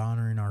did about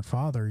honoring our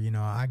Father,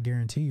 I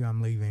guarantee you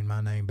I'm leaving my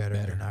name better.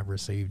 Than I've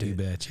received it. You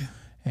betcha.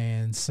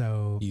 And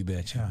so, You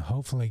betcha.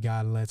 hopefully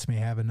God lets me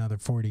have another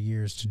 40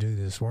 years to do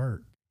this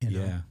work.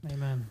 Yeah.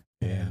 Amen.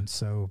 And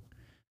so,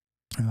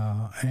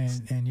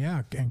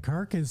 and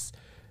Kirk is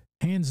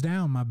hands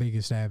down my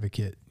biggest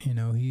advocate.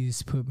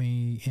 He's put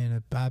me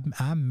in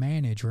I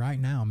manage right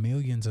now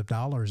millions of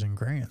dollars in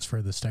grants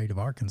for the state of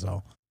Arkansas.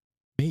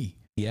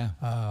 Yeah.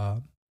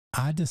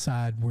 I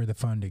decide where the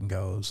funding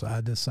goes. I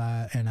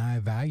decide and I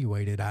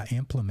evaluate it. I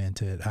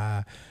implement it.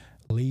 I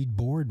lead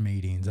board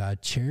meetings. I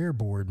chair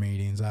board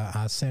meetings.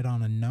 I sit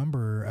on a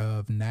number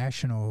of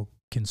national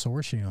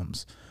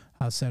consortiums.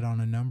 I sit on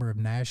a number of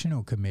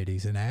national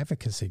committees and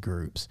advocacy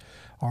groups.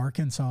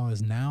 Arkansas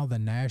is now the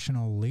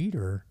national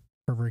leader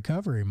for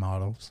recovery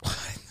models.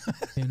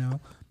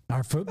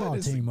 Our football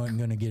team wasn't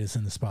going to get us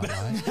in the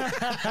spotlight,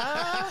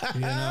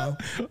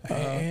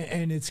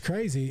 and it's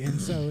crazy. And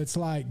so it's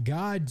like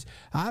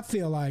I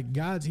feel like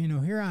God's,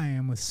 here I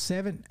am with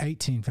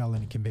 18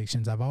 felony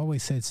convictions. I've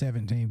always said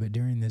 17, but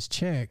during this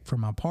check for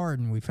my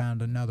pardon, we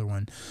found another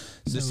one.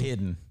 Just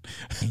hidden.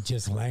 He's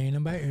just laying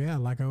them back. Yeah.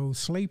 Like an old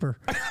sleeper.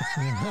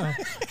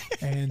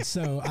 And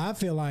so I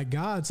feel like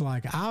God's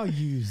like, I'll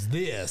use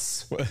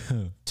this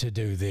to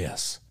do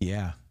this.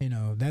 Yeah.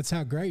 That's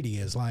how great he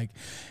is.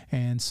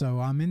 And so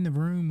I'm in the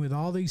room with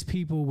all these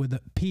people with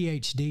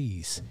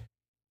PhDs,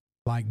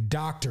 like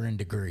doctorate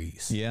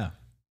degrees. Yeah.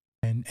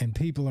 And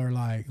people are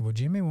like, well,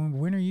 Jimmy,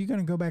 when are you going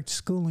to go back to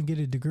school and get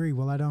a degree?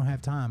 Well, I don't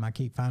have time. I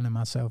keep finding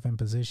myself in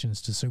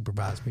positions to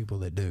supervise people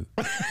that do.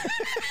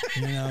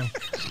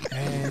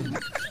 And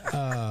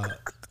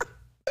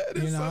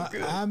so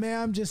good.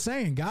 I'm just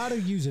saying, God will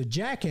use a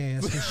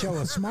jackass to show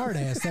a smart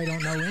ass they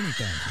don't know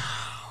anything.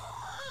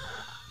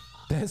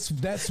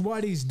 That's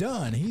what he's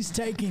done. He's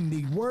taking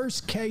the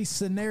worst case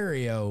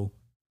scenario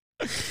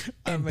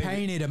and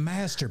painted a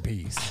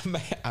masterpiece.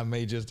 I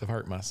may just have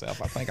hurt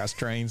myself. I think I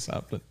strained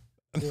something.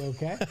 You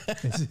okay?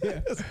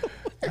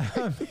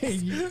 I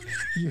mean,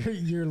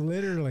 you're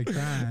literally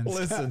crying.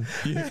 Listen,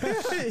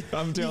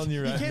 I'm telling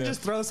you right now. You can't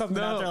just throw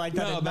something out there like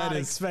that and not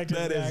expect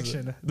a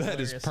reaction. That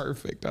is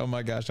perfect. Oh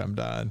my gosh, I'm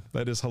dying.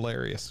 That is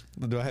hilarious.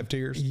 Do I have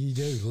tears? You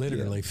do,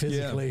 literally,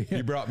 physically. Yeah.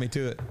 You brought me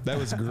to it. That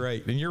was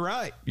great. And you're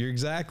right. You're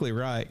exactly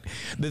right.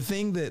 The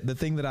thing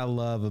that I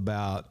love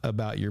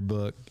about your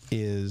book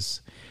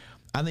is,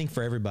 I think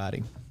for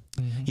everybody,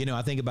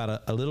 I think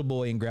about a little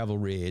boy in Gravel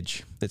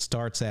Ridge that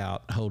starts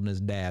out holding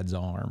his dad's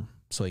arm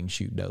so he can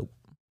shoot dope.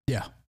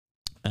 Yeah.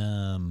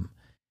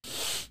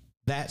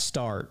 That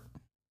start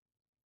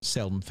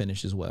seldom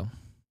finishes well.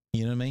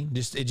 You know what I mean?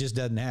 It just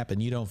doesn't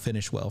happen. You don't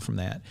finish well from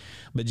that.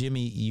 But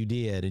Jimmy, you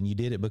did, and you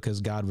did it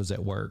because God was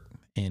at work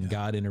and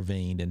God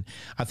intervened. And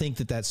I think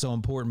that's so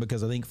important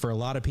because I think for a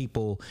lot of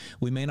people,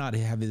 we may not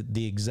have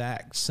the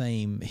exact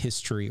same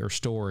history or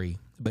story,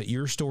 but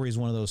your story is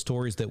one of those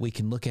stories that we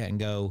can look at and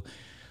go,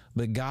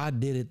 but God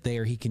did it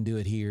there. He can do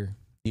it here.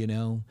 He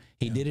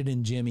did it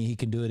in Jimmy. He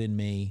can do it in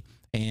me.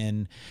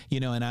 And,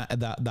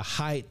 the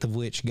height of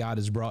which God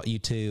has brought you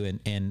to,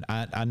 and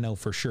I know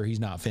for sure he's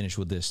not finished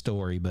with this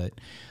story, but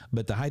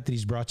the height that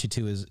he's brought you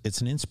to it's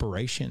an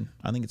inspiration.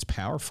 I think it's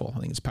powerful. I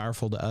think it's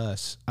powerful to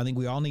us. I think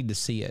we all need to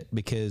see it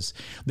because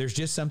there's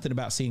just something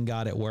about seeing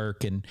God at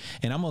work. And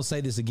I'm going to say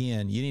this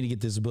again, you need to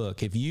get this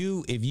book. If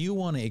you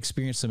want to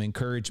experience some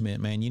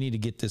encouragement, man, you need to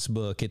get this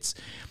book.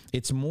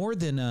 It's more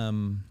than,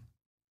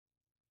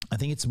 I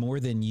think it's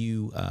more than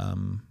you,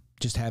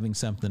 just having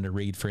something to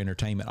read for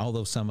entertainment,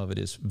 although some of it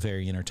is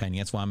very entertaining.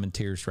 That's why I'm in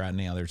tears right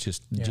now. There's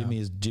just,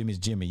 Jimmy's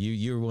Jimmy.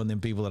 You're one of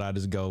them people that I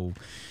just go,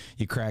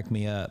 you crack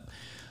me up.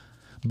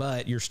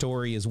 But your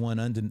story is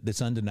one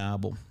that's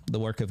undeniable. The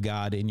work of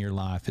God in your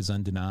life is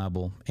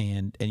undeniable.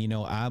 And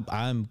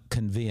I'm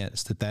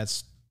convinced that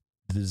that's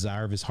the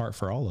desire of his heart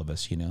for all of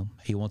us.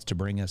 He wants to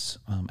bring us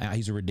out.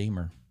 He's a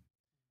redeemer.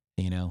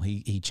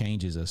 He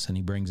changes us and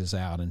he brings us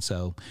out. And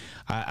so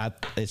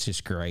it's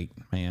just great,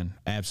 man.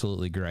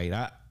 Absolutely great.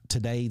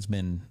 Today's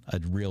been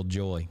a real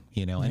joy,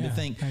 and to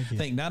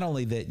think not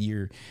only that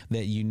you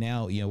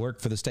now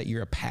work for the state,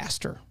 you're a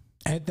pastor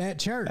at that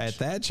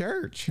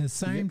church. The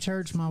same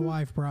church my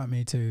wife brought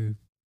me to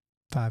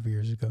 5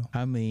 years ago.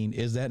 I mean,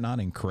 is that not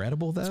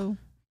incredible though?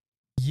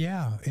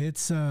 Yeah,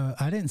 it's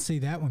I didn't see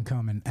that one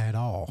coming at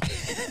all.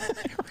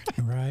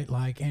 Right?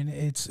 And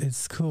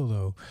it's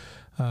cool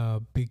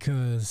though,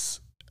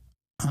 because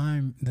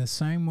I'm the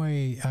same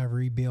way I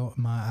rebuilt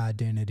my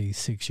identity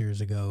 6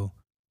 years ago.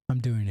 I'm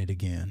doing it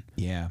again.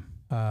 Yeah.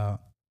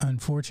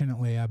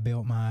 Unfortunately, I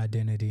built my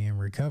identity in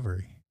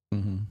recovery,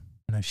 and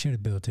I should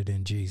have built it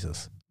in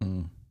Jesus.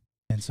 And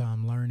so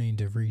I'm learning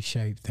to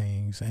reshape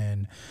things,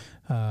 and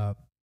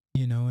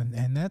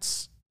and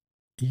that's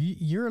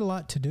you're a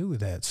lot to do with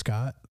that,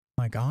 Scott.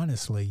 Like,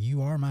 honestly,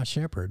 you are my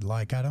shepherd.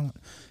 Like, I don't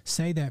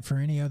say that for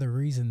any other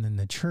reason than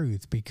the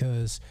truth,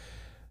 because,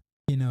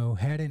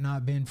 had it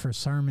not been for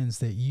sermons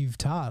that you've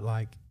taught,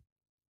 like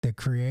the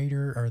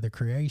creator or the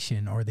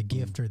creation or the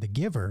gift or the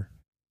giver,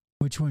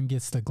 which one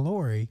gets the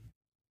glory?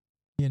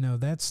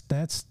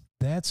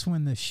 That's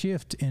when the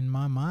shift in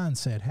my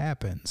mindset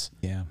happens.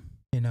 Yeah.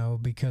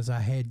 Because I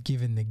had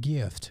given the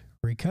gift,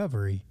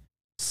 recovery,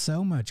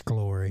 so much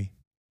glory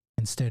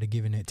instead of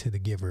giving it to the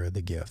giver of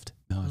the gift.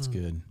 No, that's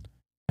good.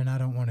 And I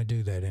don't want to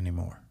do that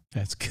anymore.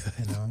 That's good.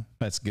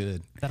 That's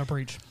good. That'll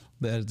preach.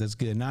 That's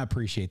good. And I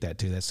appreciate that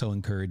too. That's so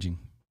encouraging.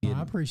 Well,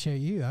 I appreciate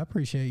you. I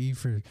appreciate you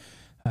for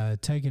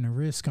taking a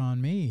risk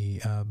on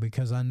me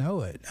because I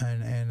know it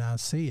and I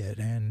see it.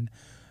 And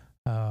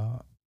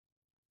I'm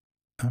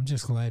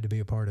just glad to be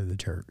a part of the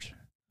church.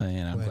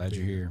 Man, I'm glad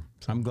you're here.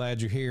 I'm glad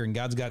you're here, and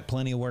God's got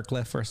plenty of work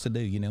left for us to do.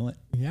 You know it?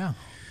 Yeah.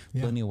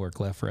 Plenty of work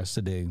left for us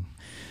to do.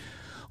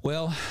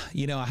 Well,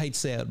 I hate to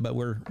say it, but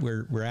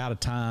we're out of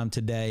time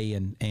today,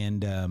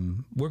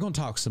 and we're going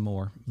to talk some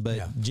more.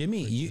 But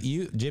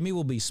Jimmy, Jimmy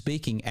will be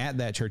speaking at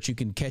that church. You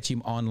can catch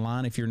him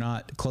online if you're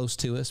not close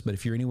to us, but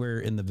if you're anywhere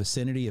in the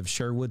vicinity of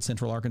Sherwood,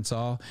 Central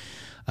Arkansas,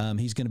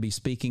 he's going to be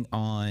speaking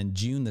on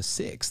June the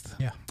 6th.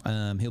 Yeah.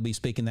 He'll be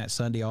speaking that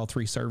Sunday, all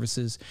 3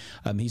 services.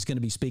 He's going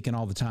to be speaking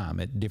all the time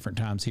at different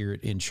times here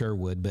in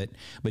Sherwood, but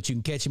you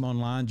can catch him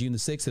online June the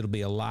 6th. It'll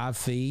be a live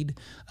feed.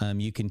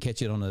 You can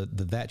catch it on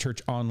the That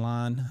Church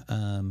online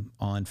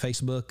on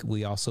Facebook.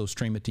 We also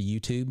stream it to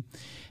YouTube.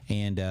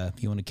 And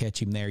if you want to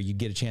catch him there, you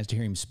get a chance to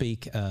hear him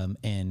speak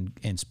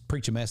and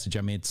preach a message.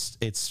 I mean,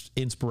 it's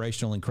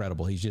inspirational,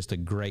 incredible. He's just a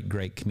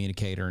great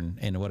communicator,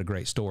 and what a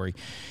great story.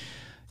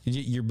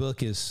 Your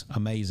book is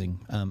amazing.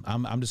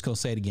 I'm just going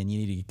to say it again.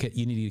 You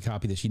need to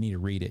copy this. You need to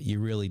read it. You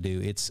really do.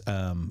 It's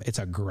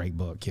a great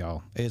book,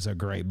 y'all. It's a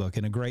great book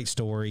and a great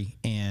story,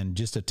 and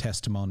just a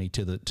testimony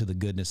to the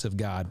goodness of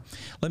God.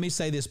 Let me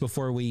say this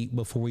before we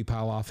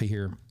pile off of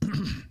here.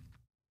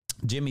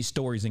 Jimmy's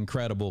story is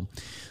incredible,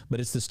 but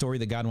it's the story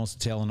that God wants to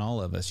tell in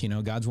all of us.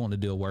 God's wanting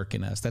to do a work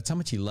in us. That's how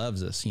much He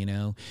loves us,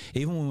 even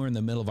when we're in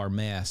the middle of our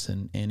mess,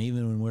 and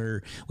even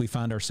when we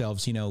find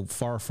ourselves,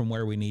 far from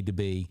where we need to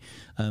be.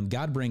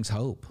 God brings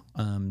hope.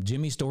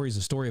 Jimmy's story is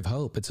a story of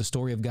hope. It's a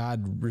story of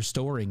God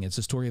restoring. It's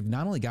a story of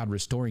not only God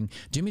restoring.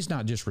 Jimmy's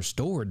not just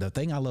restored. The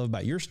thing I love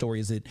about your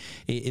story is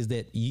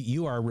that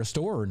you are a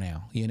restorer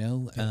now,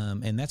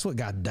 and that's what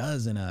God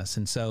does in us.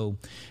 And so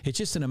it's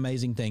just an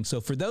amazing thing. So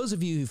for those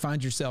of you who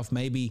find yourself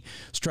maybe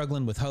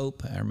struggling with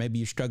hope, or maybe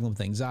you're struggling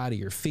with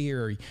anxiety or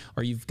fear,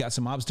 or you've got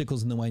some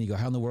obstacles in the way, and you go,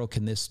 how in the world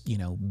can this,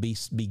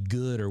 be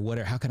good, or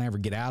whatever? How can I ever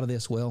get out of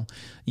this? Well,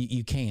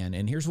 you can.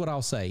 And here's what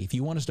I'll say. If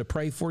you want us to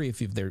pray for you,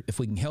 if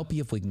we can help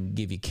you, if we can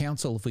give you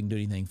counsel, if we can do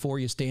anything for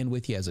you, stand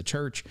with you as a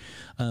church,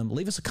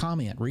 leave us a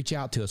comment, reach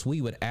out to us.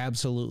 We would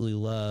absolutely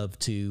love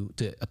to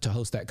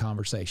host that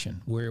conversation.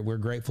 We're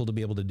grateful to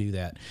be able to do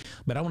that.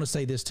 But I want to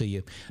say this to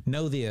you.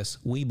 Know this,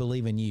 we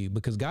believe in you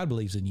because God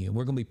believes in you.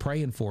 We're going to be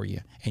praying for you.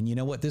 And you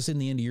know what? This isn't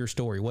the end of your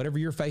story. Whatever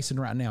you're facing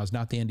right now is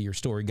not the end of your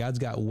story. God's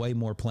got way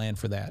more planned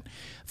for that,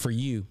 for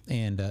you.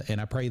 And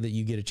I pray that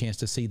you get a chance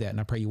to see that, and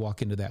I pray you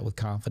walk into that with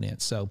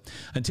confidence. So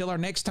until our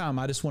next time,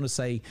 I just want to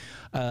say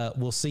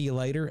we'll see you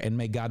later, and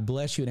may God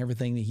bless you in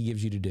everything that He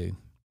gives you to do.